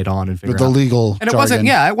deliberate on and figure out. The legal and jargon.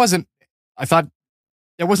 it wasn't, I thought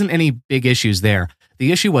there wasn't any big issues there.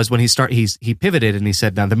 The issue was when he pivoted and he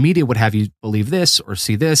said, now the media would have you believe this or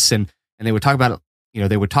see this. And they would talk about it,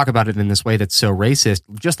 they would talk about it in this way that's so racist,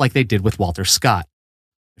 just like they did with Walter Scott.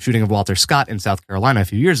 Shooting of Walter Scott in South Carolina a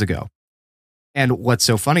few years ago. And what's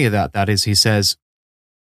so funny about that is he says,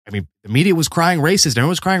 I mean, the media was crying racist. Everyone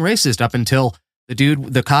was crying racist up until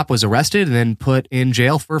the cop was arrested and then put in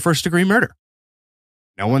jail for first degree murder.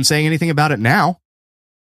 No one's saying anything about it now.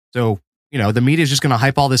 So, the media is just going to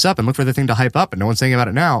hype all this up and look for the thing to hype up, and no one's saying about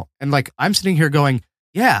it now. And like, I'm sitting here going,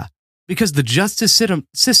 yeah, because the justice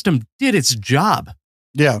system did its job.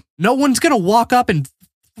 Yeah. No one's going to walk up and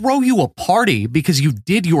throw you a party because you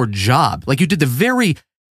did your job. Like you did the very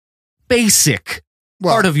basic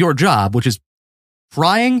part of your job, which is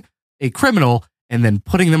trying a criminal and then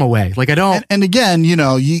putting them away. Like I don't. And again,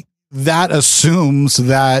 that assumes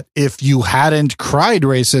that if you hadn't cried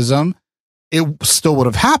racism, it still would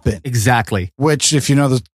have happened. Exactly. Which, if you know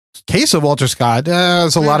the case of Walter Scott,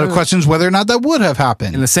 there's a lot of questions whether or not that would have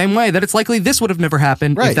happened. In the same way that it's likely this would have never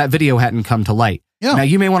happened if that video hadn't come to light. Yeah. Now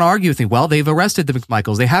you may want to argue with me. Well, they've arrested the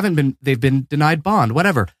McMichaels. They've been denied bond,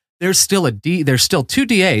 whatever. There's still two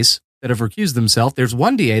DAs that have recused themselves. There's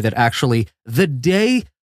one DA that actually, the day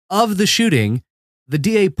of the shooting, the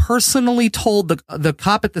DA personally told the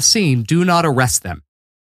cop at the scene, do not arrest them.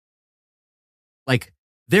 Like,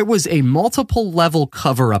 there was a multiple level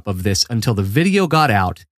cover up of this until the video got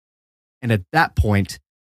out. And at that point,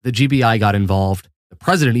 the GBI got involved. The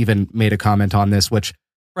president even made a comment on this, which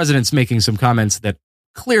the president's making some comments that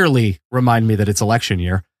clearly remind me that it's election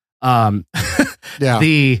year. Yeah.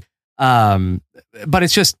 But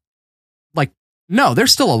it's just like, no,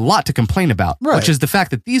 there's still a lot to complain about, which is the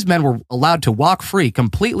fact that these men were allowed to walk free,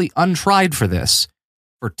 completely untried for this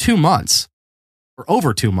for 2 months, for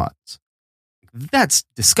over 2 months. That's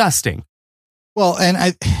disgusting. Well,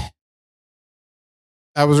 and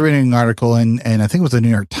I was reading an article and I think it was the New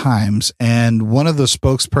York Times, and one of the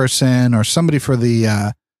spokesperson or somebody for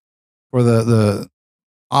the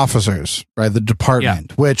officers, right, the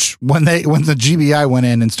department, which when the GBI went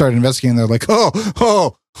in and started investigating, they're like,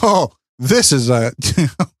 oh, this is a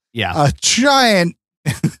giant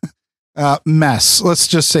mess. Let's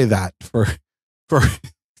just say that for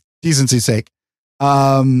decency's sake.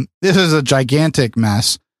 This is a gigantic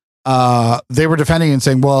mess. They were defending and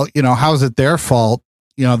saying, well, how is it their fault?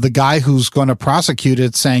 The guy who's going to prosecute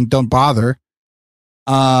it saying, don't bother.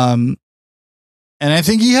 And I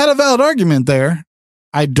think he had a valid argument there.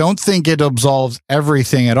 I don't think it absolves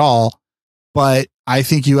everything at all, but I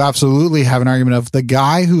think you absolutely have an argument of the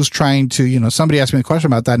guy who's trying to, somebody asked me a question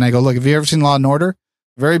about that. And I go, look, have you ever seen Law and Order?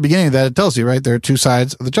 The very beginning of that, it tells you, right? There are two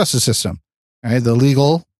sides of the justice system, right? The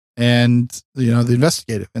legal and, the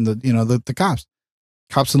investigative and the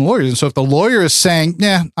cops and the lawyers. And so if the lawyer is saying,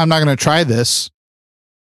 yeah, I'm not going to try this,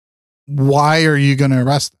 why are you going to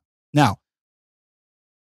arrest them? Now,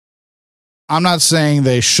 I'm not saying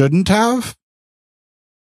they shouldn't have.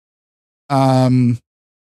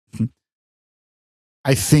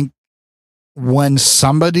 I think when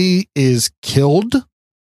somebody is killed,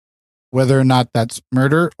 whether or not that's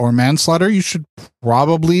murder or manslaughter, you should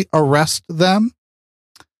probably arrest them.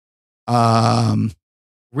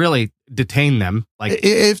 Really detain them. Like,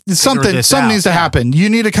 if something needs to happen, you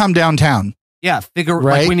need to come downtown. Yeah, right?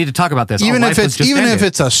 Like, we need to talk about this. Even if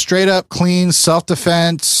it's a straight up clean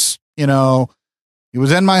self-defense, he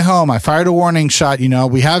was in my home, I fired a warning shot,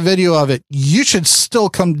 we have video of it. You should still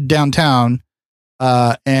come downtown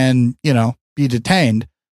and be detained.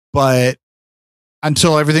 But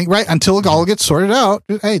until it all gets sorted out,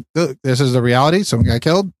 hey, this is the reality. Someone got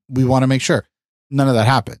killed. We want to make sure none of that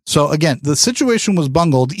happened. So again, the situation was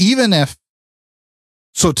bungled,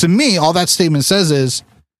 so to me, all that statement says is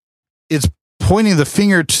it's pointing the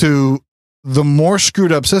finger to the more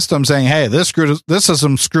screwed up system, saying, hey, this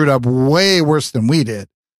system screwed up way worse than we did.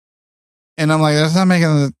 And I'm like, that's not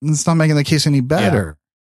making the case any better.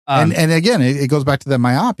 Yeah. And again, it goes back to that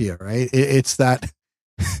myopia, right? It's that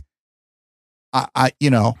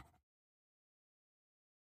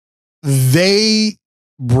they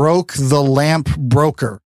broke the lamp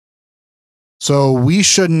broker. So we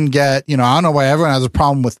shouldn't get, I don't know why everyone has a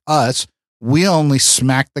problem with us. We only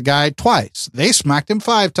smacked the guy twice. They smacked him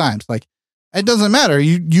 5 times. Like, it doesn't matter.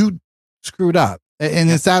 You screwed up. And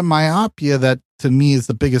it's that myopia that to me is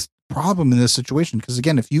the biggest problem in this situation. Because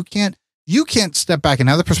again, if you can't step back and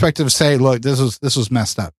have the perspective to say, look, this was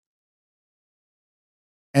messed up.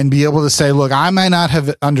 And be able to say, look, I might not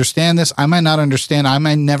have understand this. I might not understand. I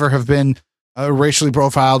might never have been racially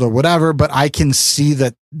profiled or whatever, but I can see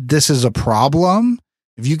that this is a problem.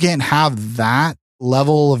 If you can't have that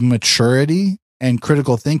level of maturity and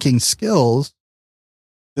critical thinking skills,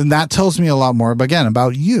 then that tells me a lot more, again,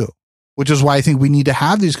 about you, which is why I think we need to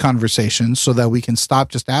have these conversations so that we can stop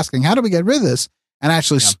just asking, how do we get rid of this? And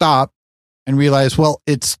actually stop and realize, well,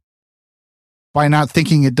 it's by not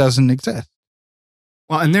thinking it doesn't exist.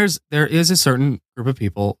 Well, and there is a certain group of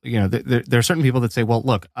people, there are certain people that say, well,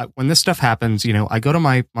 look, when this stuff happens, I go to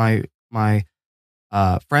my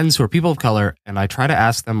friends who are people of color and I try to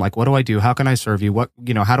ask them, like, what do I do? How can I serve you? What,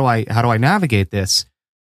 how do I navigate this?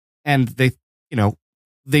 And they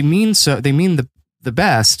mean the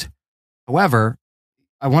best. However,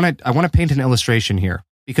 I want to paint an illustration here,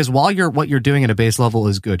 because while what you're doing at a base level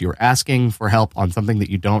is good, you're asking for help on something that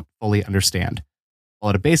you don't fully understand. Well,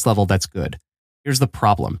 at a base level, that's good. Here's the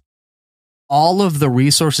problem. All of the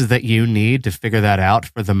resources that you need to figure that out,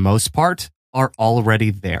 for the most part, are already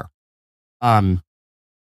there. While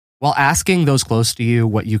asking those close to you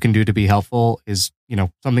what you can do to be helpful is,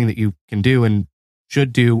 something that you can do and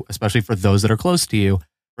should do, especially for those that are close to you.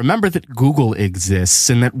 Remember that Google exists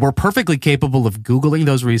and that we're perfectly capable of Googling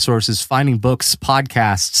those resources, finding books,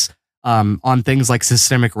 podcasts, on things like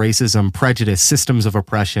systemic racism, prejudice, systems of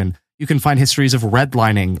oppression. You can find histories of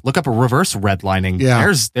redlining. Look up a reverse redlining.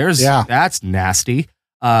 Yeah. That's nasty.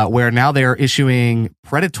 Where now they're issuing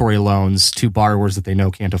predatory loans to borrowers that they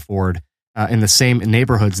know can't afford in the same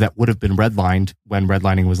neighborhoods that would have been redlined when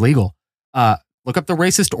redlining was legal. Look up the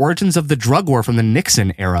racist origins of the drug war from the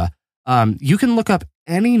Nixon era. You can look up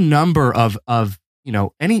any number of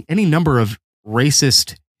any number of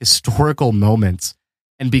racist historical moments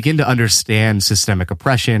and begin to understand systemic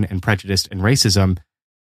oppression and prejudice and racism.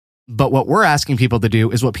 But what we're asking people to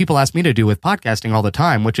do is what people ask me to do with podcasting all the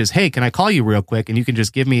time, which is, hey, can I call you real quick and you can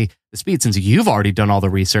just give me the speed since you've already done all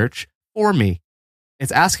the research for me.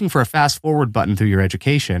 It's asking for a fast forward button through your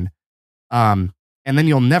education. And then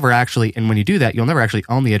you'll never actually, and when you do that, you'll never actually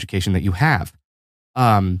own the education that you have.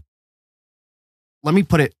 Let me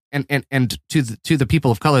put it, and to the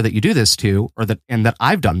people of color that you do this to, and that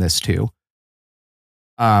I've done this to.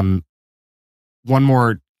 One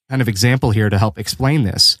more kind of example here to help explain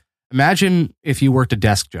this. Imagine if you worked a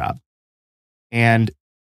desk job and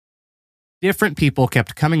different people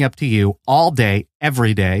kept coming up to you all day,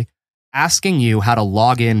 every day, asking you how to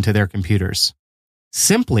log into their computers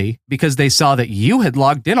simply because they saw that you had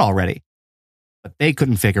logged in already, but they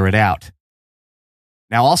couldn't figure it out.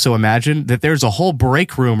 Now also imagine that there's a whole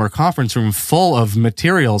break room or conference room full of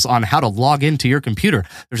materials on how to log into your computer.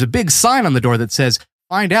 There's a big sign on the door that says,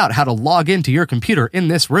 find out how to log into your computer in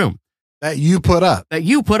this room. That you put up.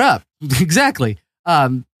 Exactly.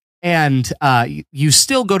 And you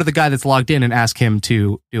still go to the guy that's logged in and ask him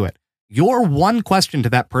to do it. Your one question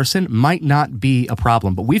to that person might not be a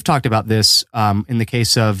problem, but we've talked about this in the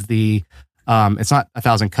case of the, it's not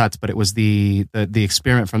 1,000 Cuts, but it was the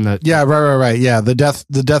experiment from the. Yeah, right. Yeah, the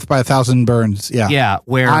death by 1,000 burns. Yeah. Yeah,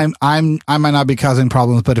 where I might not be causing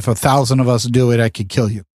problems, but if 1,000 of us do it, I could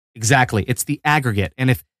kill you. Exactly. It's the aggregate.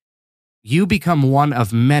 And if you become one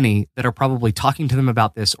of many that are probably talking to them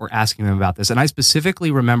about this or asking them about this. And I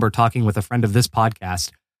specifically remember talking with a friend of this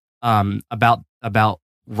podcast about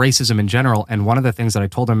racism in general. And one of the things that I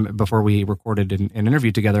told him before we recorded an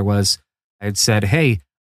interview together was I had said, hey,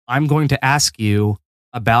 I'm going to ask you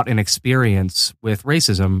about an experience with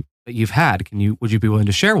racism that you've had. Would you be willing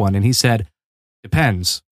to share one? And he said,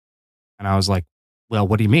 depends. And I was like, well,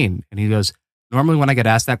 what do you mean? And he goes, normally when I get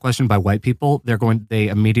asked that question by white people, they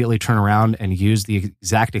immediately turn around and use the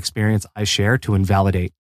exact experience I share to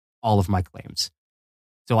invalidate all of my claims.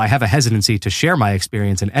 So I have a hesitancy to share my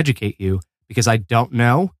experience and educate you because I don't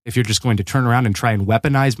know if you're just going to turn around and try and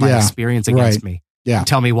weaponize my experience against me. Yeah. And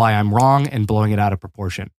tell me why I'm wrong and blowing it out of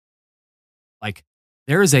proportion. Like,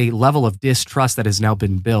 there is a level of distrust that has now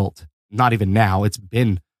been built. Not even now, it's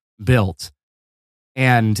been built.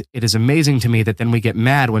 And it is amazing to me that then we get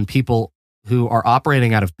mad when people who are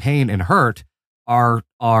operating out of pain and hurt are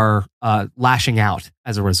lashing out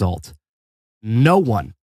as a result. No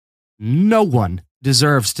one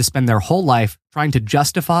deserves to spend their whole life trying to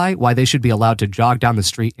justify why they should be allowed to jog down the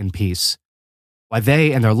street in peace, why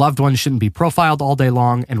they and their loved ones shouldn't be profiled all day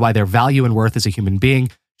long, and why their value and worth as a human being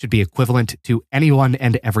should be equivalent to anyone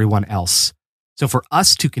and everyone else. So for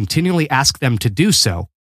us to continually ask them to do so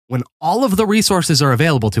when all of the resources are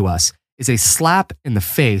available to us is a slap in the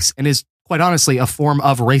face and is quite honestly a form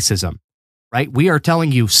of racism, right? We are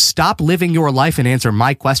telling you, stop living your life and answer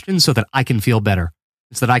my questions so that I can feel better,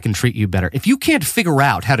 so that I can treat you better. If you can't figure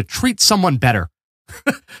out how to treat someone better,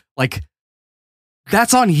 like,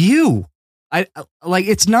 that's on you.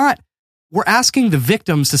 It's not, we're asking the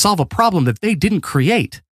victims to solve a problem that they didn't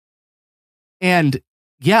create. And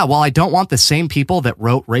yeah, while I don't want the same people that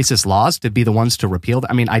wrote racist laws to be the ones to repeal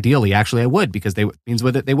them, I mean, ideally, actually I would, because they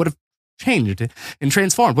would have changed and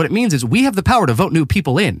transformed. What it means is we have the power to vote new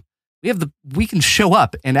people in. We can show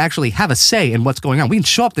up and actually have a say in what's going on. We can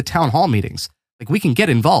show up to town hall meetings. Like, we can get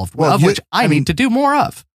involved, which I need to do more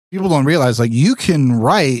of. People don't realize, like, you can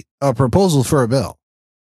write a proposal for a bill.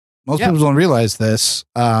 Most people don't realize this,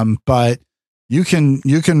 but you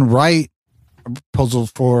can write a proposal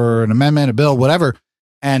for an amendment, a bill, whatever,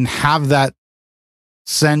 and have that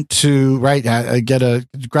sent to, get a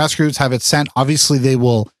grassroots, have it sent. Obviously, they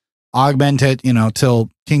will augment it, till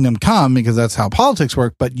kingdom come, because that's how politics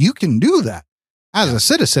work. But you can do that as a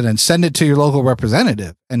citizen and send it to your local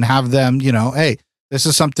representative and have them, hey, this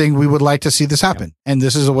is something we would like to see this happen. And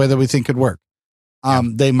this is a way that we think could work.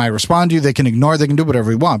 They might respond to you. They can ignore, they can do whatever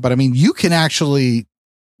we want. But I mean, you can actually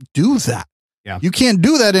do that. Yeah. You can't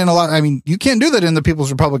do that you can't do that in the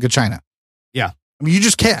People's Republic of China. Yeah. I mean, you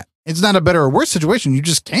just can't. It's not a better or worse situation. You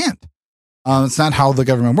just can't. It's not how the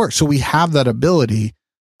government works. So we have that ability.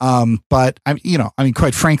 But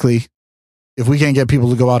quite frankly, if we can't get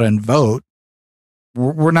people to go out and vote,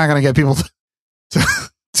 we're not going to get people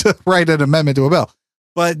to write an amendment to a bill.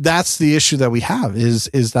 But that's the issue that we have is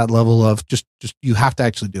that level of just you have to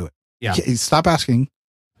actually do it. Yeah. Stop asking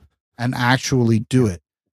and actually do it.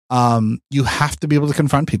 You have to be able to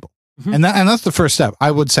confront people. Mm-hmm. And that's the first step,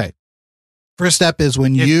 I would say. First step is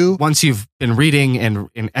when once you've been reading and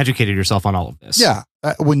educated yourself on all of this. Yeah.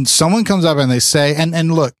 When someone comes up and they say,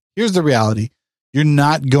 and look, here's the reality. You're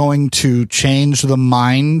not going to change the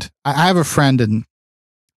mind. I have a friend and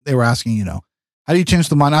they were asking, how do you change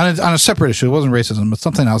the mind on a separate issue? It wasn't racism, but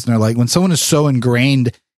something else. And they're like, when someone is so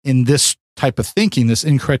ingrained in this type of thinking, this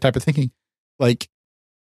incorrect type of thinking, like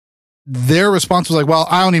their response was like, well,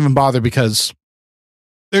 I don't even bother because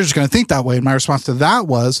they're just going to think that way. And my response to that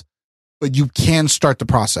was, but you can start the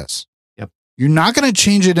process. Yep. You're not going to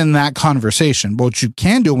change it in that conversation. But what you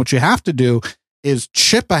can do and what you have to do is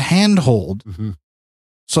chip a handhold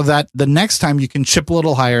so that the next time you can chip a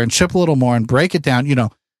little higher and chip a little more and break it down.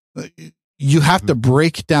 You have to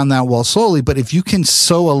break down that wall slowly. But if you can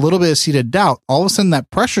sow a little bit of seed of doubt, all of a sudden that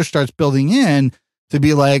pressure starts building in to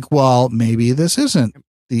be like, well, maybe this isn't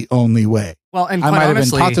the only way. Well, and I might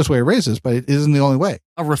honestly, have been taught this way of raises, but it isn't the only way.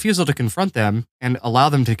 A refusal to confront them and allow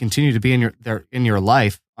them to continue to be in your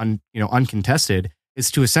life uncontested is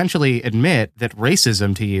to essentially admit that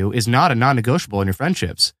racism to you is not a non-negotiable in your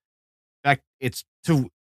friendships. In fact, it's to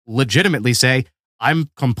legitimately say, I'm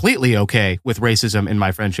completely okay with racism in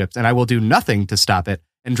my friendships and I will do nothing to stop it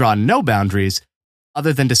and draw no boundaries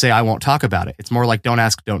other than to say I won't talk about it. It's more like don't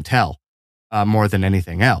ask, don't tell, more than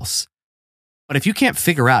anything else. But if you can't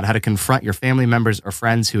figure out how to confront your family members or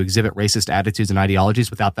friends who exhibit racist attitudes and ideologies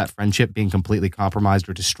without that friendship being completely compromised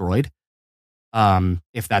or destroyed,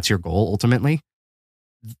 if that's your goal ultimately,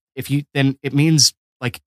 then it means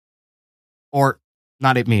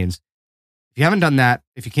if you haven't done that,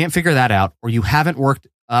 if you can't figure that out, or you haven't worked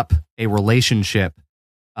up a relationship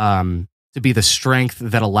to be the strength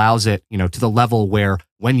that allows it, to the level where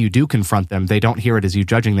when you do confront them, they don't hear it as you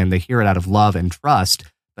judging them. They hear it out of love and trust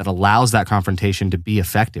that allows that confrontation to be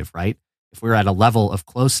effective, right? If we're at a level of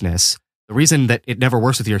closeness, the reason that it never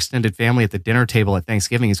works with your extended family at the dinner table at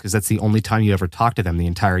Thanksgiving is because that's the only time you ever talk to them the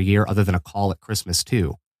entire year, other than a call at Christmas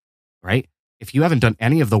too, right? If you haven't done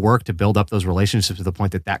any of the work to build up those relationships to the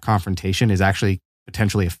point that confrontation is actually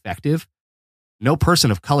potentially effective, no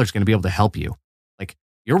person of color is going to be able to help you. Like,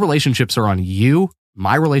 your relationships are on you.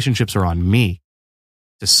 My relationships are on me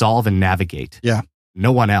to solve and navigate. Yeah.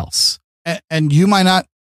 No one else. And you might not.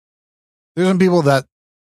 There's some people that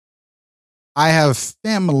I have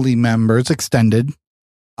family members extended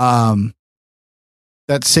that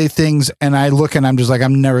say things and I look and I'm just like,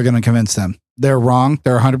 I'm never going to convince them. They're wrong.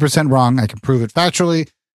 They're 100% wrong. I can prove it factually,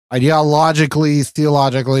 ideologically,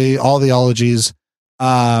 theologically, all the ologies.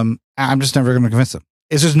 I'm just never going to convince them.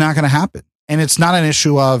 It's just not going to happen. And it's not an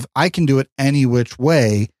issue of I can do it any which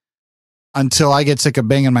way until I get sick of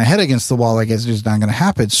banging my head against the wall. Like, it's just not going to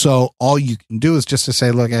happen. So all you can do is just to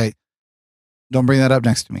say, look, hey, don't bring that up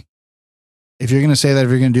next to me. If you're going to say that, if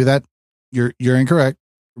you're going to do that, you're incorrect,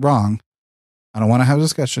 wrong. I don't want to have a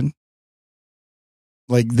discussion.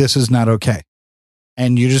 Like, this is not okay.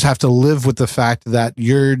 And you just have to live with the fact that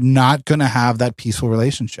you're not going to have that peaceful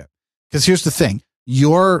relationship. Because here's the thing.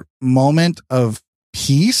 Your moment of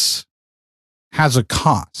peace has a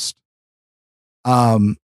cost.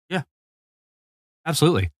 Yeah,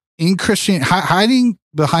 absolutely. In Christian, hiding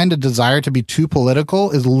behind a desire to be too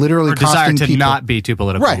political is literally costing desire to people. Not be too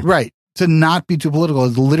political. Right. To not be too political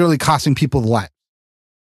is literally costing people lives.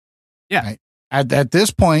 Yeah. Right? At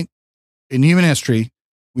this point in human history,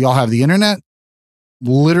 we all have the internet,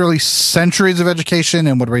 literally centuries of education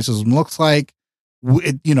and what racism looks like.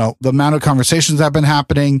 The amount of conversations that have been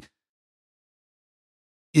happening.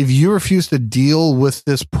 If you refuse to deal with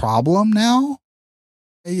this problem now,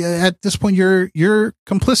 at this point, you're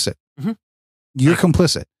complicit. Mm-hmm. You're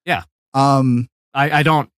complicit. Yeah. I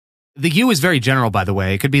don't. The you is very general, by the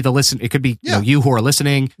way. It could be the listen. It could be you who are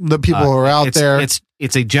listening. The people who are out there. It's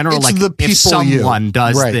a general, it's like the people, if someone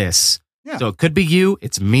does right. this. Yeah. So it could be you.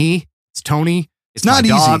 It's me. It's Tony. It's not my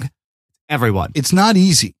dog. Easy. Everyone. It's not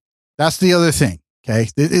easy. That's the other thing. Okay.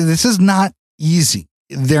 This is not easy.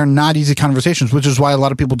 They're not easy conversations, which is why a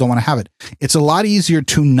lot of people don't want to have it. It's a lot easier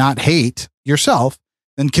to not hate yourself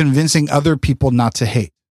than convincing other people not to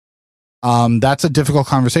hate. That's a difficult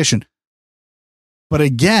conversation. But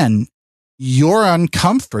again, your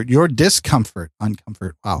discomfort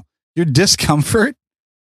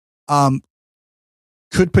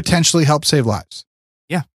could potentially help save lives.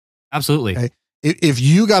 Yeah, absolutely. Okay? If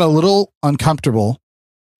you got a little uncomfortable,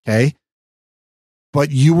 okay, but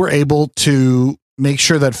you were able to make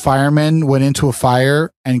sure that firemen went into a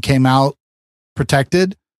fire and came out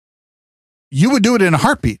protected, you would do it in a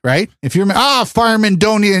heartbeat, right? If you're firemen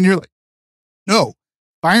don't need, and you're like, no,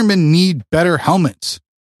 firemen need better helmets,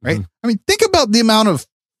 right? Mm-hmm. I mean, think about the amount of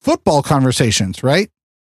football conversations, right?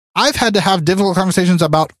 I've had to have difficult conversations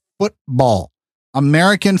about football,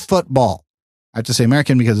 American football. I have to say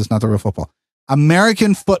American because it's not the real football.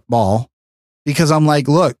 American football, because I'm like,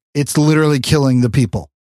 look, it's literally killing the people.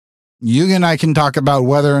 You and I can talk about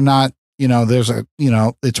whether or not,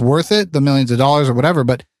 it's worth it, the millions of dollars or whatever,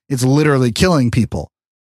 but it's literally killing people.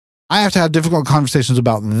 I have to have difficult conversations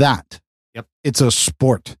about that. Yep. It's a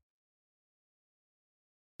sport.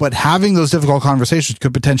 But having those difficult conversations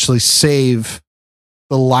could potentially save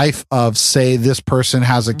the life of, say, this person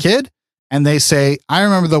has a kid and they say, I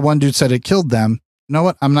remember the one dude said it killed them. You know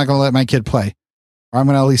what? I'm not going to let my kid play, or I'm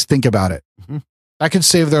going to at least think about it. Mm-hmm. That could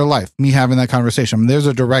save their life, me having that conversation. I mean, there's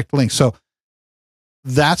a direct link. So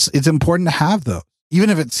it's important to have those. Even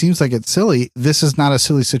if it seems like it's silly, this is not a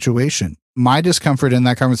silly situation. My discomfort in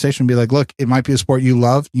that conversation would be like, look, it might be a sport you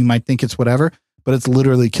love. You might think it's whatever, but it's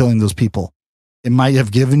literally killing those people. It might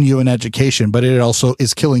have given you an education, but it also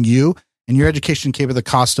is killing you. And your education came at the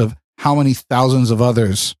cost of how many thousands of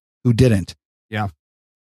others who didn't. Yeah.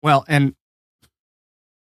 Well, and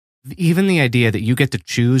even the idea that you get to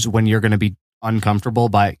choose when you're going to be uncomfortable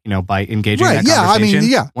by engaging in that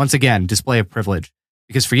conversation. Once again, display of privilege.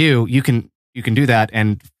 Because for you can do that,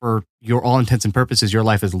 and for your all intents and purposes, your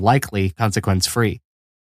life is likely consequence free.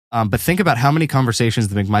 But think about how many conversations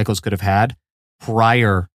the McMichaels could have had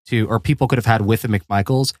prior to, or people could have had with the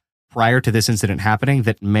McMichaels prior to this incident happening,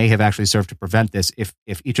 that may have actually served to prevent this if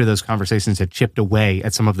each of those conversations had chipped away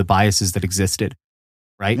at some of the biases that existed.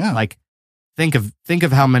 Right? Yeah. Like think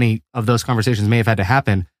of how many of those conversations may have had to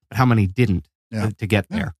happen, but how many didn't to get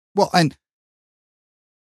there. Well, and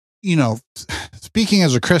speaking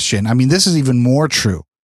as a Christian, I mean, this is even more true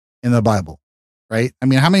in the Bible, right? I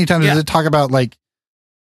mean, how many times does it talk about like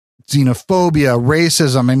xenophobia,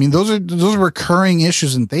 racism? I mean, those are recurring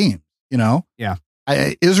issues and themes, Yeah.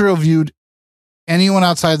 Israel viewed anyone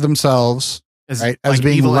outside themselves as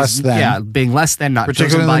being less than. Yeah, being less than, not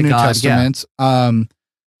particularly chosen by in the New God. Testament. Yeah.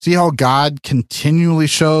 See how God continually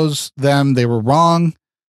shows them they were wrong.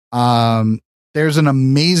 There's an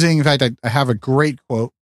amazing, in fact, I have a great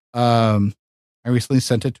quote. I recently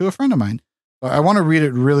sent it to a friend of mine, but I want to read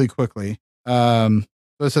it really quickly. So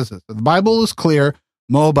it says this: the Bible is clear.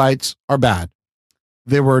 Moabites are bad.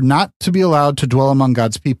 They were not to be allowed to dwell among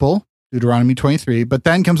God's people, Deuteronomy 23. But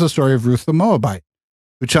then comes the story of Ruth the Moabite,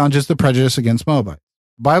 who challenges the prejudice against Moabites.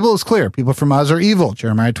 The Bible is clear. People from Uz are evil,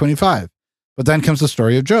 Jeremiah 25. But then comes the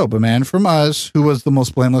story of Job, a man from Uz who was the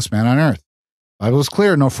most blameless man on earth. The Bible is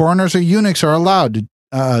clear. No foreigners or eunuchs are allowed,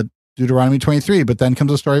 Deuteronomy 23. But then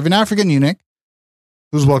comes the story of an African eunuch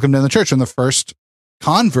who's welcomed in the church, and the first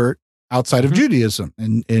convert outside of Judaism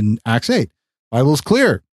in Acts 8. The Bible is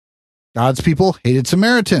clear. God's people hated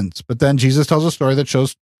Samaritans. But then Jesus tells a story that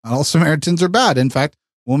shows not all Samaritans are bad. In fact,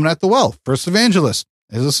 woman at the well, first evangelist,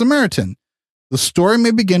 is a Samaritan. The story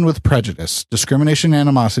may begin with prejudice, discrimination, and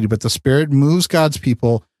animosity, but the Spirit moves God's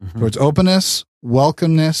people towards openness,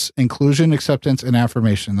 welcomeness, inclusion, acceptance, and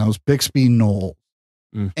affirmation. Those Bixby Knowles.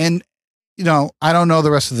 And, I don't know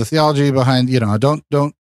the rest of the theology behind,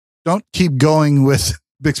 don't keep going with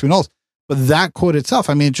Bixby Knowles. But that quote itself,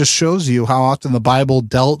 I mean, it just shows you how often the Bible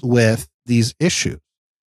dealt with these issues.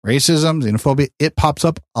 Racism, xenophobia, it pops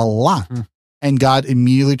up a lot. And God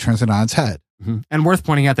immediately turns it on its head. And worth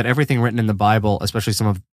pointing out that everything written in the Bible, especially some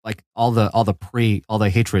of like all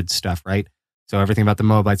the hatred stuff, right? So everything about the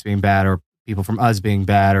Moabites being bad, or people from Uz being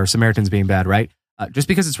bad, or Samaritans being bad, right? Just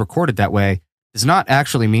because it's recorded that way does not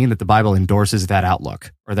actually mean that the Bible endorses that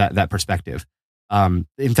outlook or that perspective.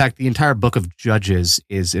 In fact, the entire book of Judges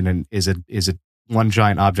is a one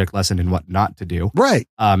giant object lesson in what not to do. Right.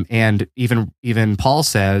 And even Paul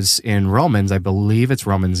says in Romans, I believe it's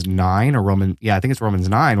Romans 9 or I think it's Romans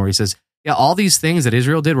 9, where he says, yeah, all these things that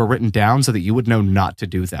Israel did were written down so that you would know not to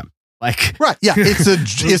do them. Like, right. Yeah.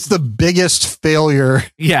 It's the biggest failure.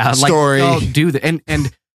 Yeah. Story. Like, don't do that.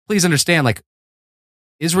 And please understand, like,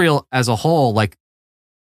 Israel as a whole, like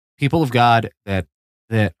people of God that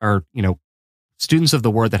are, students of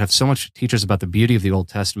the word that have so much to teach us about the beauty of the Old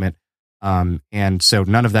Testament. And so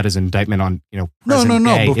none of that is indictment on, present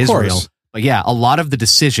day Israel. Course. But yeah, a lot of the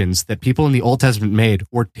decisions that people in the Old Testament made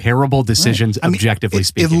were terrible decisions, right. Objectively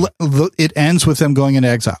speaking. It ends with them going into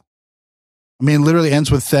exile. I mean, it literally ends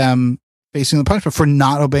with them facing the punishment for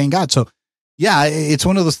not obeying God. So yeah, it's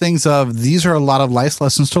one of those things of, these are a lot of life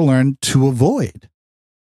lessons to learn to avoid.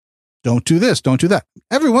 Don't do this, don't do that.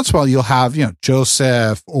 Every once in a while you'll have,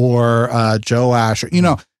 Joseph or Joash, or,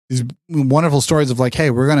 these wonderful stories of like, hey,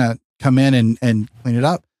 we're going to come in and clean it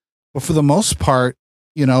up. But for the most part,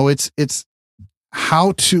 you know, it's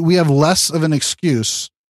we have less of an excuse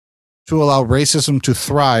to allow racism to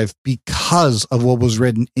thrive because of what was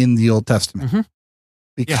written in the Old Testament,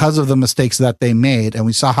 because of the mistakes that they made. And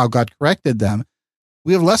we saw how God corrected them.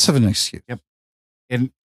 We have less of an excuse. Yep.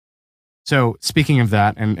 And so speaking of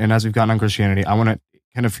that, and as we've gotten on Christianity, I want to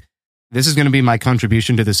kind of, this is going to be my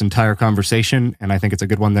contribution to this entire conversation. And I think it's a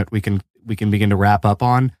good one that we can begin to wrap up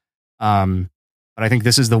on. But I think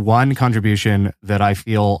this is the one contribution that I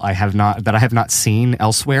feel I have not seen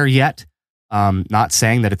elsewhere yet. Not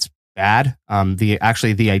saying that it's bad.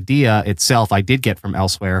 The idea itself I did get from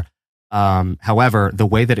elsewhere. However, the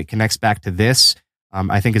way that it connects back to this,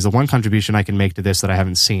 I think is the one contribution I can make to this that I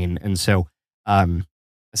haven't seen. And so,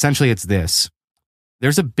 essentially it's this.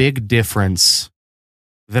 There's a big difference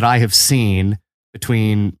that I have seen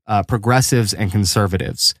between progressives and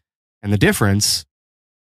conservatives. And the difference,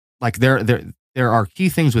 like there are key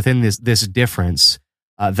things within this difference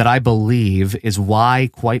that I believe is why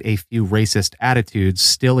quite a few racist attitudes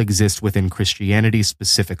still exist within Christianity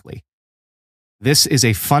specifically. This is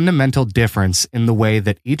a fundamental difference in the way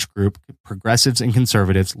that each group, progressives and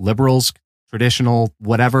conservatives, liberals, traditional,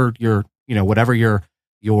 whatever your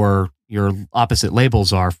opposite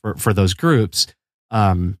labels are for those groups,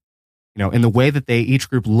 in the way that each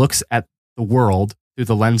group looks at the world through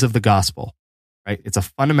the lens of the gospel. Right? It's a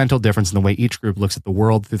fundamental difference in the way each group looks at the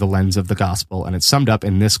world through the lens of the gospel, and it's summed up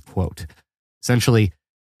in this quote. Essentially,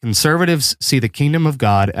 conservatives see the kingdom of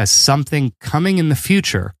God as something coming in the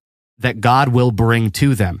future that God will bring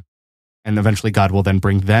to them, and eventually God will then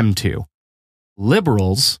bring them to.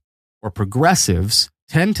 Liberals or progressives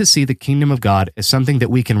tend to see the kingdom of God as something that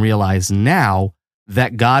we can realize now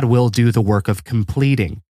that God will do the work of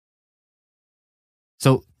completing.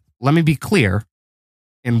 So let me be clear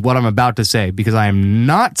in what I'm about to say, because I am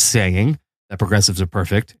not saying that progressives are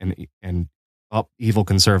perfect and evil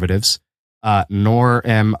conservatives, nor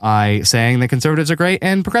am I saying that conservatives are great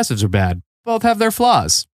and progressives are bad. Both have their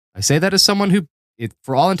flaws. I say that as someone who,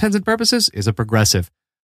 for all intents and purposes, is a progressive.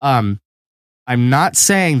 I'm not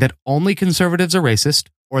saying that only conservatives are racist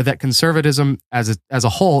or that conservatism as a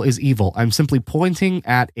whole is evil. I'm simply pointing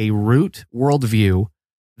at a root worldview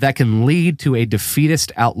that can lead to a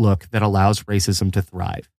defeatist outlook that allows racism to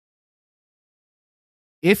thrive.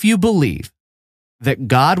 If you believe that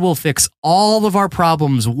God will fix all of our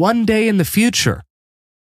problems one day in the future,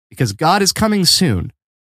 because God is coming soon,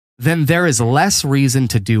 then there is less reason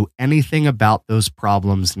to do anything about those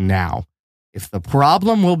problems now. If the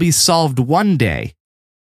problem will be solved one day,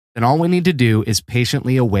 then all we need to do is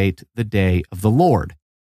patiently await the day of the Lord.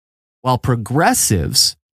 While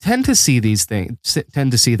progressives tend to see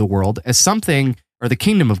the world as something, or the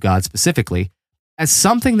kingdom of God specifically, as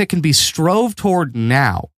something that can be strove toward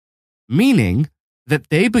now, meaning that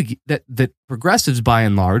that progressives by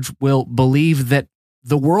and large will believe that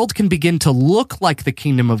the world can begin to look like the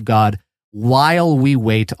kingdom of God while we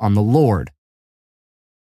wait on the Lord.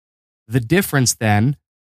 The difference then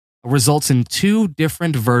results in two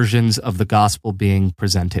different versions of the gospel being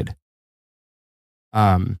presented.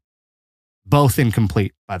 Both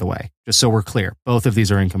incomplete, by the way, just so we're clear. Both of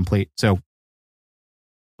these are incomplete.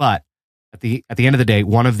 But at the end of the day,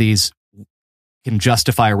 one of these can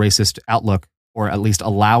justify a racist outlook, or at least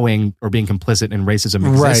allowing or being complicit in racism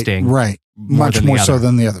existing. Right. Much more so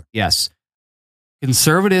than the other. Yes.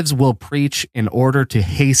 Conservatives will preach in order to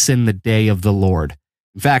hasten the day of the Lord.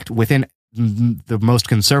 In fact, within the most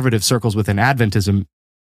conservative circles within Adventism,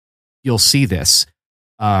 you'll see this.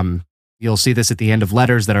 You'll see this at the end of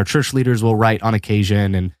letters that our church leaders will write on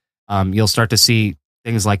occasion, and you'll start to see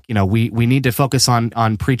things like, we need to focus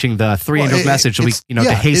on preaching the three angels message, so to hasten the great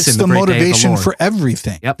day of the Lord. It's the motivation for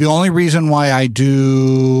everything. Yep. The only reason why I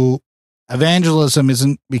do evangelism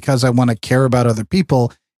isn't because I want to care about other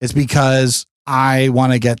people. It's because I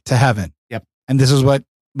want to get to heaven. Yep. And this is what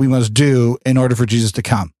we must do in order for Jesus to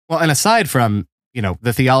come. Well, and aside from,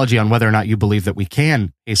 the theology on whether or not you believe that we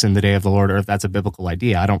can hasten the day of the Lord, or if that's a biblical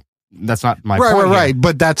idea, that's not my point. Right.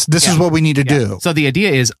 But this is what we need to do. So the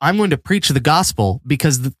idea is I'm going to preach the gospel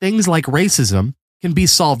because the things like racism can be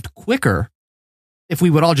solved quicker if we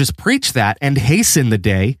would all just preach that and hasten the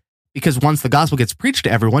day, because once the gospel gets preached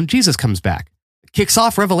to everyone, Jesus comes back. It kicks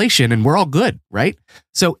off Revelation and we're all good, right?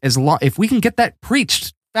 So if we can get that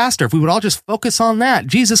preached faster, if we would all just focus on that,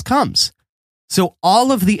 Jesus comes. So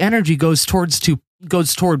all of the energy goes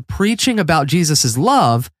toward preaching about Jesus's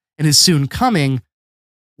love and his soon coming,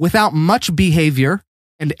 without much behavior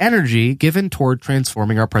and energy given toward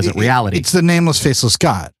transforming our present reality. It's the nameless, faceless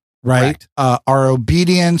God, right? Our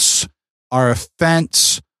obedience, our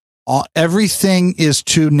offense, everything is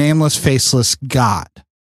to nameless, faceless God,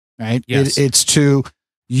 right? Yes. It's to,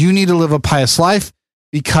 you need to live a pious life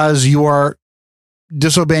because you are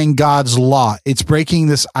disobeying God's law. It's breaking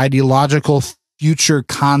this ideological future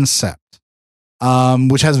concept,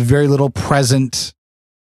 which has very little present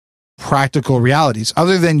practical realities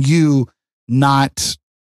other than you not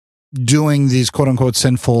doing these quote unquote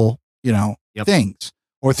sinful, things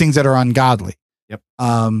or things that are ungodly. Yep.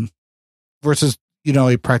 Versus,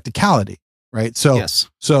 a practicality, right? So, yes.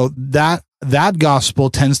 So that gospel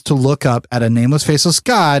tends to look up at a nameless, faceless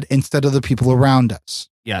God instead of the people around us.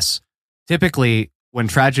 Yes. Typically, when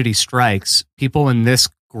tragedy strikes, people in this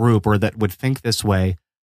group or that would think this way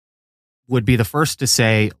would be the first to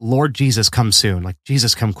say, Lord Jesus, come soon. Like,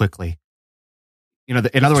 Jesus, come quickly. In other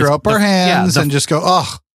words, throw up our hands and just go,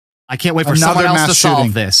 oh, I can't wait for someone else to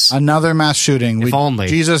solve this. Another mass shooting. If only.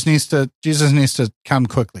 Jesus needs to come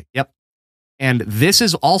quickly. Yep. And this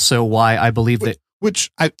is also why I believe that.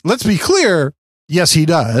 Let's be clear. Yes, he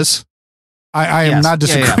does. I am not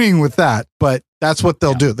disagreeing with that, but that's what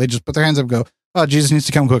they'll do. They just put their hands up and go, oh, Jesus needs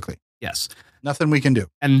to come quickly. Yes. Nothing we can do.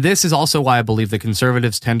 And this is also why I believe the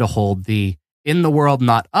conservatives tend to hold the in the world,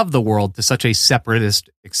 not of the world to such a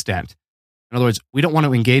separatist extent. In other words, we don't want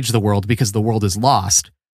to engage the world because the world is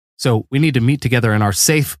lost. So we need to meet together in our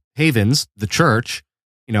safe havens, the church.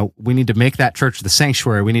 We need to make that church the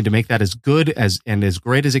sanctuary. We need to make that as good and as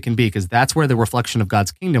great as it can be, because that's where the reflection of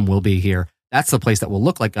God's kingdom will be here. That's the place that will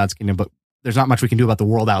look like God's kingdom, but there's not much we can do about the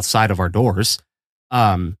world outside of our doors.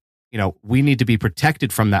 We need to be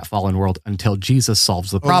protected from that fallen world until Jesus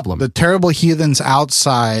solves the problem. The terrible heathens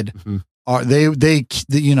outside are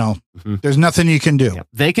there's nothing you can do. Yep.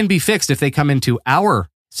 They can be fixed if they come into our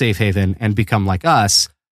safe haven and become like us,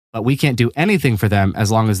 but we can't do anything for them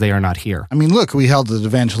as long as they are not here. I mean, look, we held the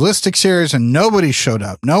evangelistic series and nobody showed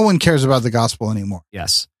up. No one cares about the gospel anymore.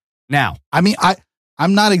 Yes. Now, I mean,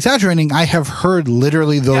 I'm not exaggerating. I have heard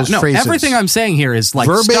literally those phrases. Everything I'm saying here is like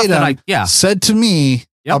verbatim stuff that said to me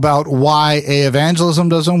about why A, evangelism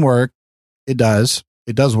doesn't work. It does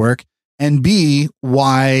work. And B,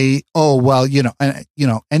 why,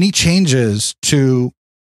 any changes to,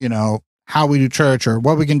 how we do church or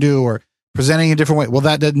what we can do or presenting a different way. Well,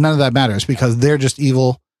 none of that matters because they're just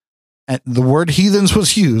evil. And the word heathens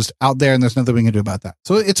was used out there and there's nothing we can do about that.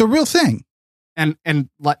 So it's a real thing. And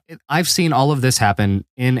I've seen all of this happen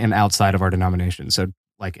in and outside of our denomination. So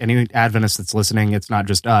like any Adventist that's listening, it's not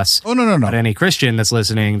just us. Oh, no. But any Christian that's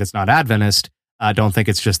listening that's not Adventist, don't think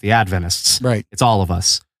it's just the Adventists. Right. It's all of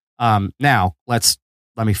us. Now, let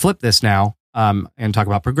me flip this now and talk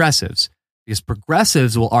about progressives. Because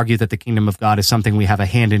progressives will argue that the kingdom of God is something we have a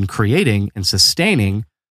hand in creating and sustaining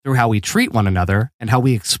through how we treat one another and how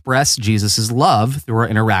we express Jesus' love through our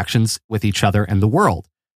interactions with each other and the world.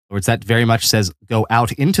 In other words, that very much says go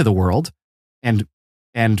out into the world and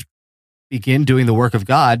begin doing the work of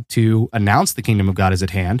God to announce the kingdom of God is at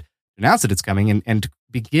hand, announce that it's coming, and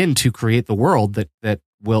begin to create the world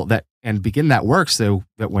and begin that work so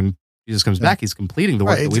that when Jesus comes back, he's completing the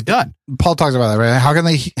work that we've done. Paul talks about that, right?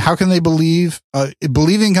 How can they believe?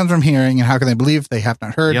 Believing comes from hearing, and how can they believe if they have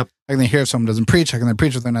not heard? Yep. How can they hear if someone doesn't preach? How can they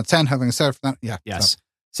preach if they're not sent? How can they serve if not? Yeah. Yes.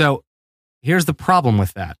 So here's the problem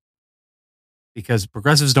with that. Because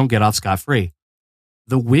progressives don't get off scot-free.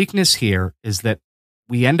 The weakness here is that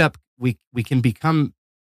we end up, we can become,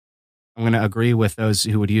 I'm going to agree with those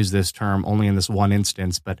who would use this term only in this one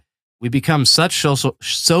instance, but we become such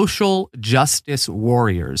social justice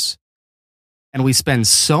warriors, and we spend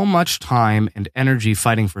so much time and energy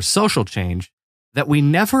fighting for social change that we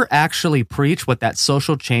never actually preach what that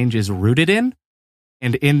social change is rooted in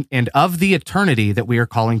and of the eternity that we are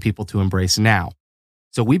calling people to embrace now.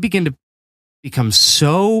 So we begin to become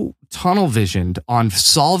so tunnel visioned on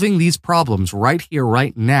solving these problems right here,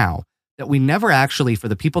 right now, that we never actually, for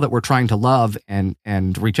the people that we're trying to love and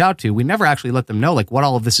reach out to, we never actually let them know like what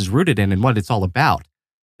all of this is rooted in and what it's all about.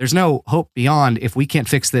 There's no hope beyond if we can't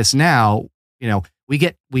fix this now, we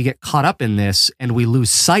get caught up in this and we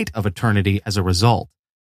lose sight of eternity as a result.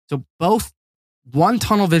 So both one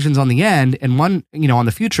tunnel vision's on the end and one, on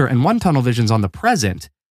the future, and one tunnel vision's on the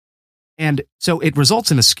present. And so it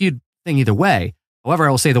results in a skewed thing either way. However,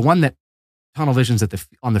 I will say the one that tunnel visions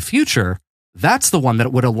on the future, that's the one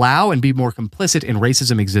that would allow and be more complicit in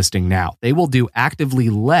racism existing now. They will do actively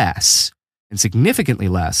less and significantly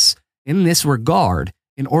less in this regard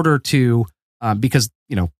in order to, because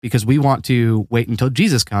we want to wait until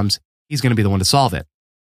Jesus comes, he's going to be the one to solve it.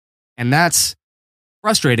 And that's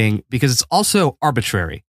frustrating because it's also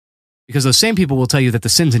arbitrary, because those same people will tell you that the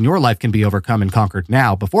sins in your life can be overcome and conquered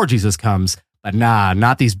now before Jesus comes. But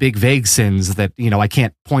not these big vague sins that, I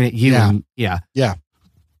can't point at you. Yeah. And, Yeah.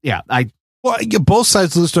 Both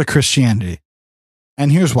sides lose their Christianity.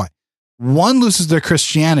 And here's why. One loses their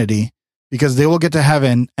Christianity because they will get to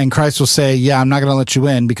heaven and Christ will say, yeah, I'm not going to let you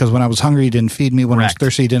in because when I was hungry, you didn't feed me. When I was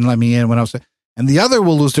thirsty, you didn't let me in. And the other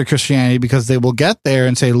will lose their Christianity because they will get there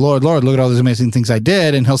and say, Lord, Lord, look at all these amazing things I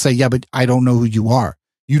did. And he'll say, yeah, but I don't know who you are.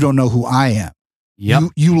 You don't know who I am. Yep.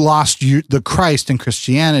 You lost the Christ in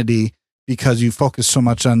Christianity because you focus so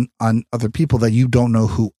much on other people that you don't know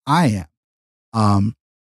who I am.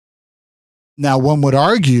 Now, one would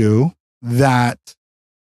argue that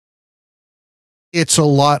it's a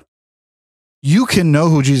lot. You can know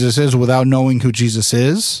who Jesus is without knowing who Jesus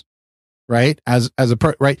is, right?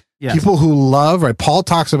 Right? Yes. People who love, right? Paul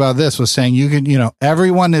talks about this, was saying you can,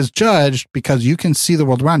 everyone is judged because you can see the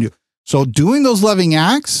world around you. So doing those loving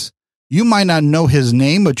acts, you might not know his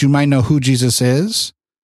name, but you might know who Jesus is.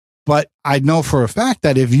 But I know for a fact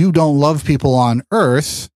that if you don't love people on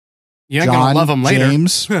earth, you're not going to love them later.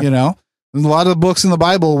 James, there's a lot of books in the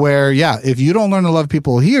Bible where, if you don't learn to love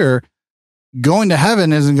people here, going to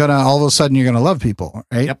heaven isn't going to, all of a sudden you're going to love people,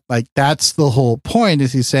 right? Yep. Like that's the whole point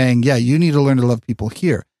is he's saying, you need to learn to love people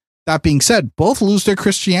here. That being said, both lose their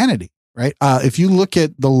Christianity, right? If you look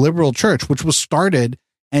at the liberal church, which was started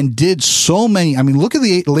and did so many, look at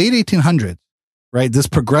the late 1800s, right? This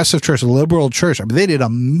progressive church, liberal church, they did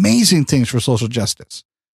amazing things for social justice.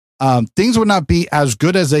 Things would not be as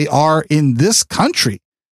good as they are in this country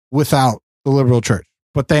without the liberal church,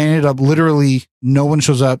 but they ended up literally, no one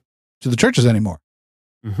shows up to the churches anymore.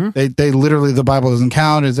 Mm-hmm. They literally, the Bible doesn't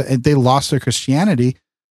count. They lost their Christianity.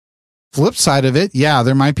 Flip side of it,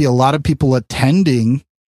 there might be a lot of people attending,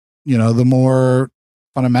 the more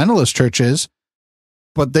fundamentalist churches,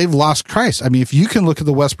 but they've lost Christ. If you can look at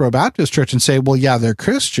the Westboro Baptist Church and say, well, they're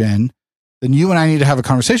Christian, then you and I need to have a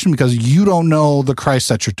conversation because you don't know the Christ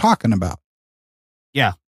that you're talking about.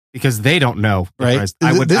 Yeah, because they don't know the right? Christ.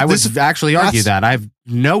 I would actually argue that. I have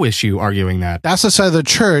no issue arguing that. That's the side of the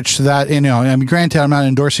church that, granted, I'm not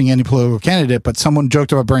endorsing any political candidate, but someone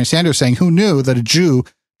joked about Bernie Sanders saying, who knew that a Jew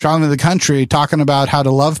traveling to the country talking about how to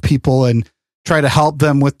love people and try to help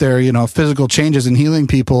them with their, physical changes and healing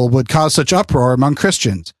people would cause such uproar among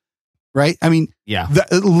Christians, right?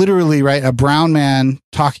 Literally, right? A brown man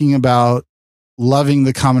talking about loving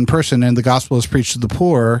the common person and the gospel is preached to the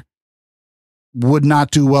poor would not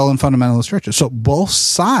do well in fundamentalist churches. So both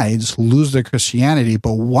sides lose their Christianity,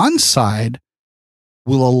 but one side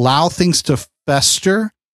will allow things to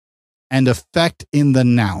fester and affect in the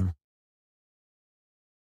now.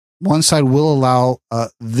 One side will allow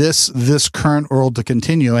this current world to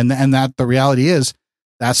continue, and that the reality is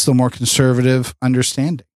that's the more conservative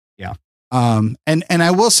understanding. Yeah. And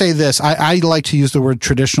I will say this: I like to use the word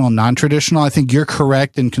traditional and non-traditional. I think you're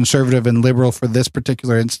correct and conservative and liberal for this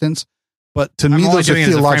particular instance, but to me, those are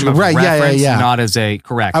theological, right? Yeah. Not as a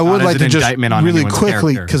correct. I would like to just on really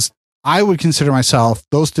quickly because I would consider myself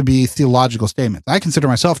those to be theological statements. I consider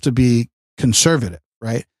myself to be conservative,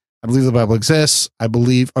 right? I believe the Bible exists. I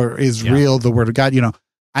believe or is real, the word of God.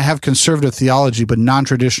 I have conservative theology, but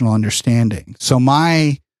non-traditional understanding. So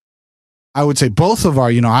I would say both of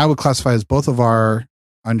our, I would classify as both of our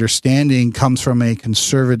understanding comes from a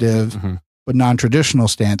conservative, but non-traditional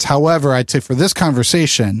stance. However, I'd say for this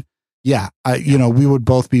conversation, we would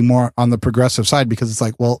both be more on the progressive side because it's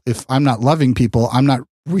like, well, if I'm not loving people, I'm not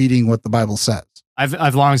reading what the Bible says.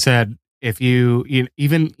 I've long said, if you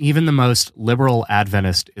even the most liberal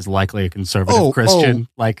Adventist is likely a conservative Christian,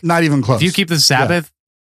 like not even close. If you keep the Sabbath,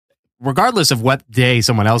 regardless of what day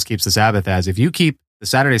someone else keeps the Sabbath as, if you keep the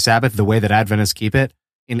Saturday Sabbath the way that Adventists keep it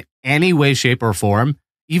in any way, shape, or form,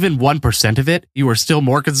 even 1% of it, you are still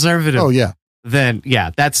more conservative. Oh yeah. Then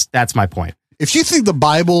that's my point. If you think the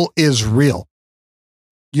Bible is real,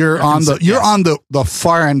 you're on the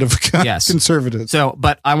far end of conservative. So,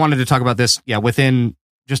 but I wanted to talk about this, within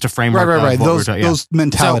just a framework. Right. Those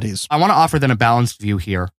mentalities. So I want to offer then a balanced view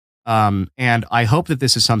here. And I hope that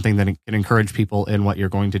this is something that can encourage people in what you're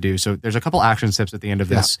going to do. So there's a couple action steps at the end of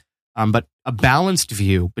this. But a balanced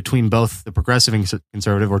view between both the progressive and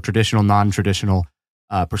conservative or traditional, non-traditional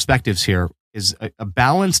perspectives here is a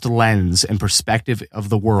balanced lens and perspective of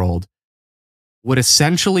the world would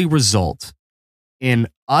essentially result in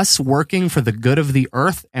us working for the good of the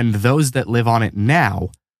earth and those that live on it now,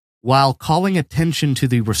 while calling attention to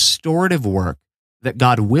the restorative work that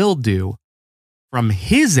God will do from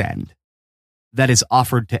his end that is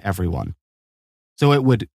offered to everyone. So it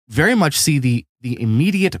would very much see the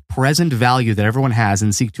immediate present value that everyone has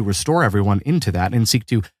and seek to restore everyone into that and seek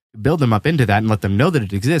to build them up into that and let them know that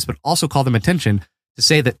it exists, but also call them attention to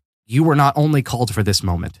say that you were not only called for this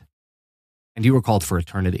moment and you were called for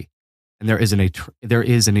eternity. And there is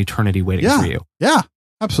an eternity waiting for you. Yeah.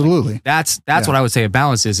 Absolutely. That's what I would say a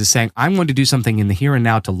balance is saying, I'm going to do something in the here and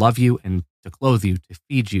now to love you and to clothe you, to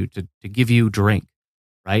feed you, to give you drink,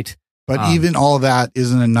 right? But even all of that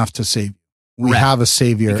isn't enough to save you. We have a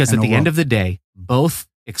savior. Because at the end of the day, both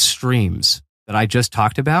extremes that I just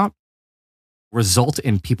talked about result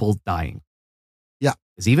in people dying. Yeah.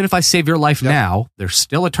 Because even if I save your life now, there's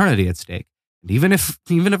still eternity at stake. And even if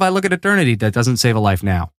I look at eternity, that doesn't save a life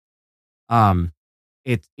now.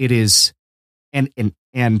 It is,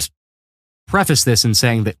 and preface this in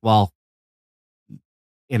saying that, well,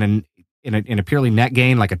 in a purely net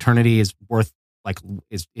gain, like eternity is worth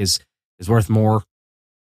is worth more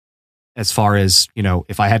as far as,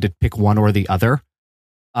 if I had to pick one or the other.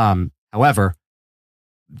 However,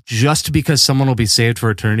 just because someone will be saved for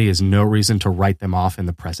eternity is no reason to write them off in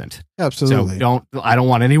the present. Absolutely. So I don't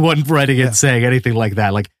want anyone writing it saying anything like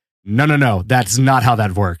that. Like, no, that's not how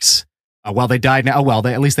that works. Well, they died now. Well,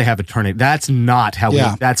 at least they have eternity. That's not how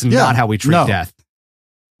not how we treat death.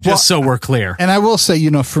 Just so we're clear. And I will say,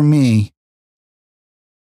 for me,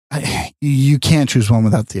 you can't choose one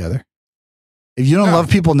without the other. If you don't love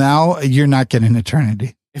people now, you're not getting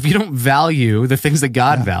eternity. If you don't value the things that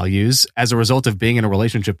God values as a result of being in a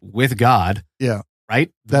relationship with God, right?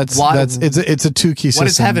 It's a two key system. What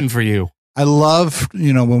is heaven for you? I love,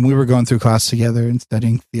 when we were going through class together and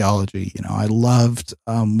studying theology, I loved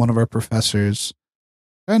one of our professors.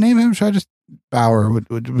 Should I name him? Should I just Bauer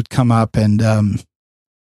would come up and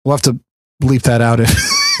we'll have to bleep that out if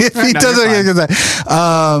he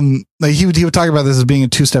doesn't. Like he would talk about this as being a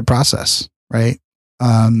two-step process, right?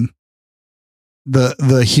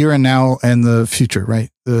 The here and now and the future, right?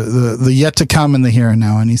 The yet to come and the here and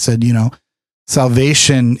now. And he said,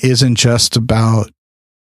 salvation isn't just about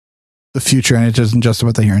the future and it isn't just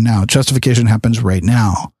about the here and now. Justification happens right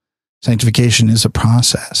now. Sanctification is a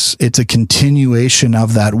process. It's a continuation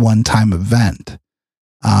of that one-time event.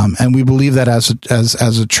 And we believe that as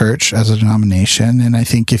a church, as a denomination. And I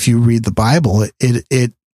think if you read the Bible,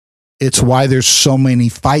 it's why there's so many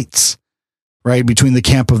fights, right, between the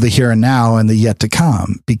camp of the here and now and the yet to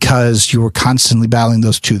come, because you were constantly battling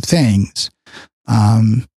those two things.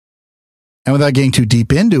 And without getting too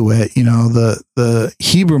deep into it, the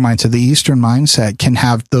Hebrew mindset, the Eastern mindset can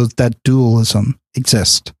have that dualism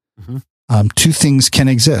exist. Mm-hmm. Two things can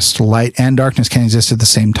exist. Light and darkness can exist at the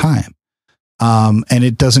same time. And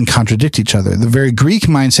it doesn't contradict each other. The very Greek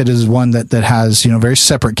mindset is one that has, very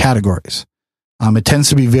separate categories. It tends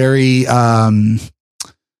to be very,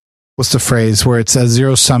 what's the phrase where it's a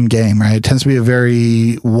zero sum game, right? It tends to be a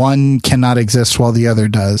very, one cannot exist while the other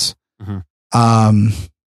does. Mm-hmm.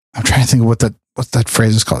 I'm trying to think of what that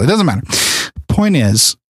phrase is called. It doesn't matter. Point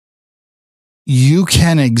is, you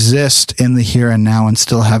can exist in the here and now and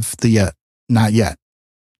still have the yet, not yet.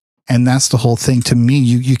 And that's the whole thing. To me,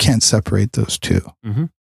 you can't separate those two.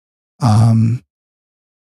 Mm-hmm.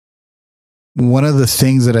 One of the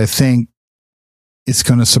things that I think is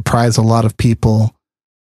going to surprise a lot of people,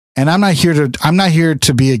 and I'm not here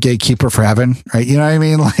to be a gatekeeper for heaven, right? You know what I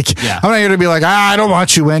mean? Like, I'm not here to be like, I don't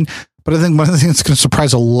want you in. But I think one of the things that's going to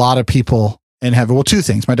surprise a lot of people in heaven, well, two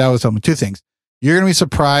things. My dad was telling me two things. You're going to be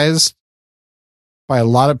surprised by a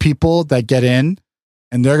lot of people that get in,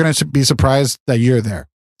 and they're going to be surprised that you're there.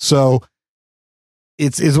 So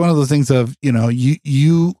it's one of the things of,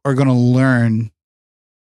 you are going to learn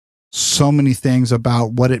so many things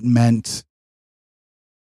about what it meant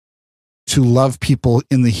to love people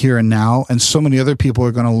in the here and now. And so many other people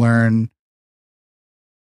are going to learn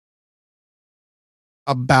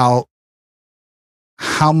about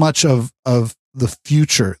how much of the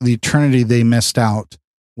future, the eternity they missed out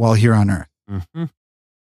while here on earth. Mm-hmm.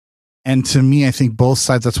 And to me, I think both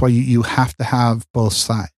sides, that's why you have to have both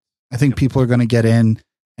sides. I think people are going to get in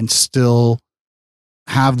and still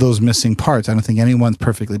have those missing parts. I don't think anyone's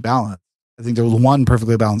perfectly balanced. I think there was one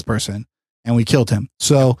perfectly balanced person and we killed him.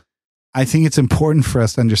 So I think it's important for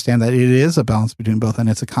us to understand that it is a balance between both, and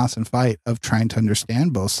it's a constant fight of trying to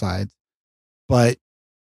understand both sides. But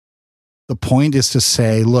the point is to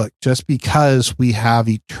say, look, just because we have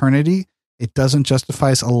eternity, it doesn't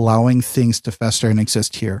justify us allowing things to fester and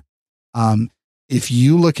exist here. If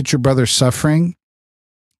you look at your brother suffering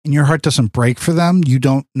and your heart doesn't break for them, you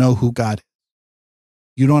don't know who God is.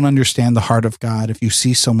 You don't understand the heart of God. If you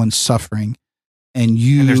see someone suffering and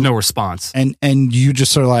there's no response and you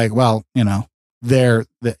just sort of like, well, I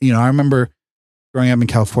remember growing up in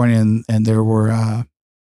California and there were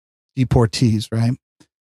deportees, right?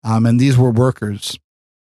 And these were workers.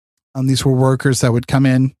 These were workers that would come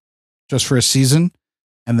in just for a season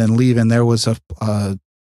and then leave. And there was a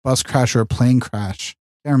bus crash or a plane crash.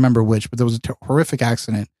 I can't remember which, but there was a horrific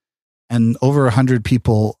accident. And over 100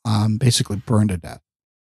 people basically burned to death.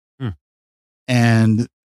 And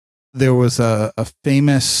there was a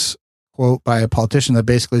famous quote by a politician that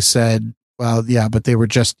basically said, well, yeah, but they were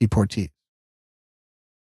just deportees.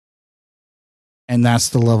 And that's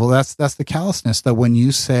the level, that's the callousness that when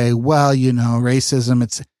you say, well, racism,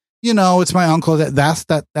 it's my uncle, that's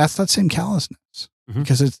that same callousness,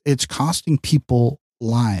 because it's costing people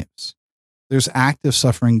lives. There's active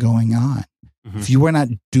suffering going on. If you are not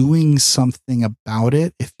doing something about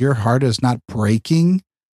it, if your heart is not breaking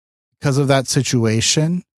because of that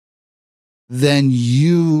situation, then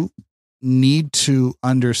you need to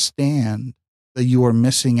understand that you are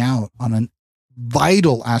missing out on a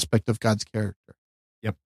vital aspect of God's character.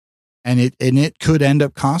 Yep. And it could end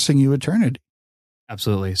up costing you eternity.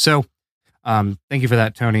 Absolutely. So, thank you for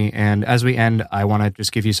that, Tony. And as we end, I want to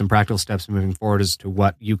just give you some practical steps moving forward as to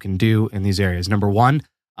what you can do in these areas. Number one,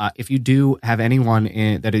 if you do have anyone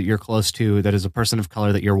that you're close to that is a person of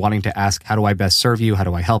color that you're wanting to ask, how do I best serve you? How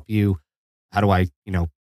do I help you? How do I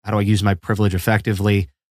use my privilege effectively?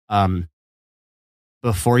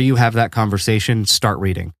 Before you have that conversation, start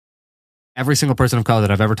reading. Every single person of color that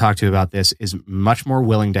I've ever talked to about this is much more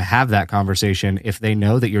willing to have that conversation if they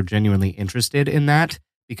know that you're genuinely interested in that,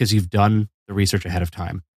 because you've done the research ahead of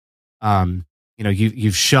time.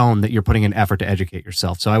 You've shown that you're putting in effort to educate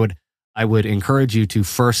yourself. So I would encourage you to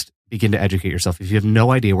first begin to educate yourself. If you have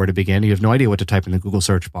no idea where to begin, you have no idea what to type in the Google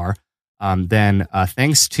search bar, then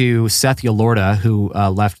thanks to Seth Yalorda, who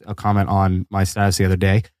left a comment on my status the other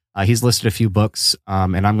day. He's listed a few books,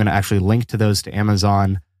 and I'm going to actually link to those to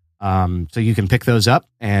Amazon, so you can pick those up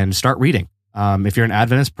and start reading. If you're an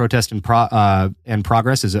Adventist, Protest and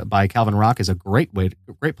Progress by Calvin Rock is a great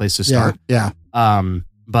place to start. Yeah.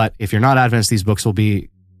 But if you're not Adventist, these books will be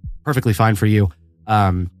perfectly fine for you.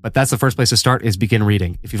 But that's the first place to start, is begin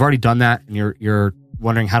reading. If you've already done that and you're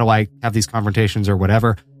wondering, how do I have these confrontations or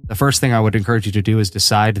whatever, the first thing I would encourage you to do is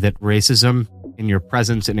decide that racism in your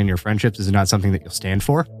presence and in your friendships is not something that you'll stand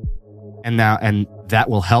for. And that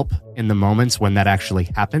will help in the moments when that actually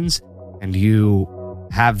happens and you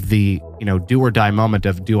have the, do or die moment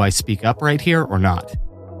of, do I speak up right here or not?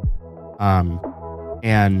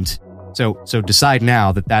 And so decide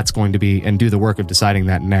now that that's going to be, and do the work of deciding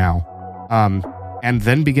that now. And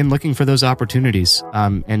then begin looking for those opportunities,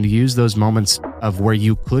 and use those moments of where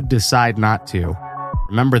you could decide not to.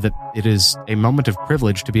 Remember that it is a moment of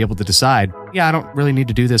privilege to be able to decide, yeah, I don't really need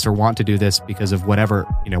to do this or want to do this because of whatever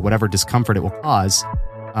discomfort it will cause.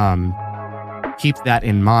 Keep that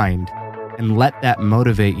in mind and let that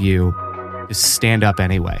motivate you to stand up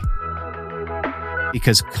anyway.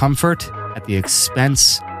 Because comfort at the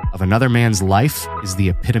expense of another man's life is the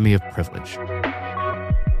epitome of privilege.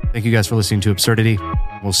 Thank you guys for listening to Absurdity.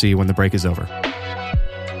 We'll see you when the break is over.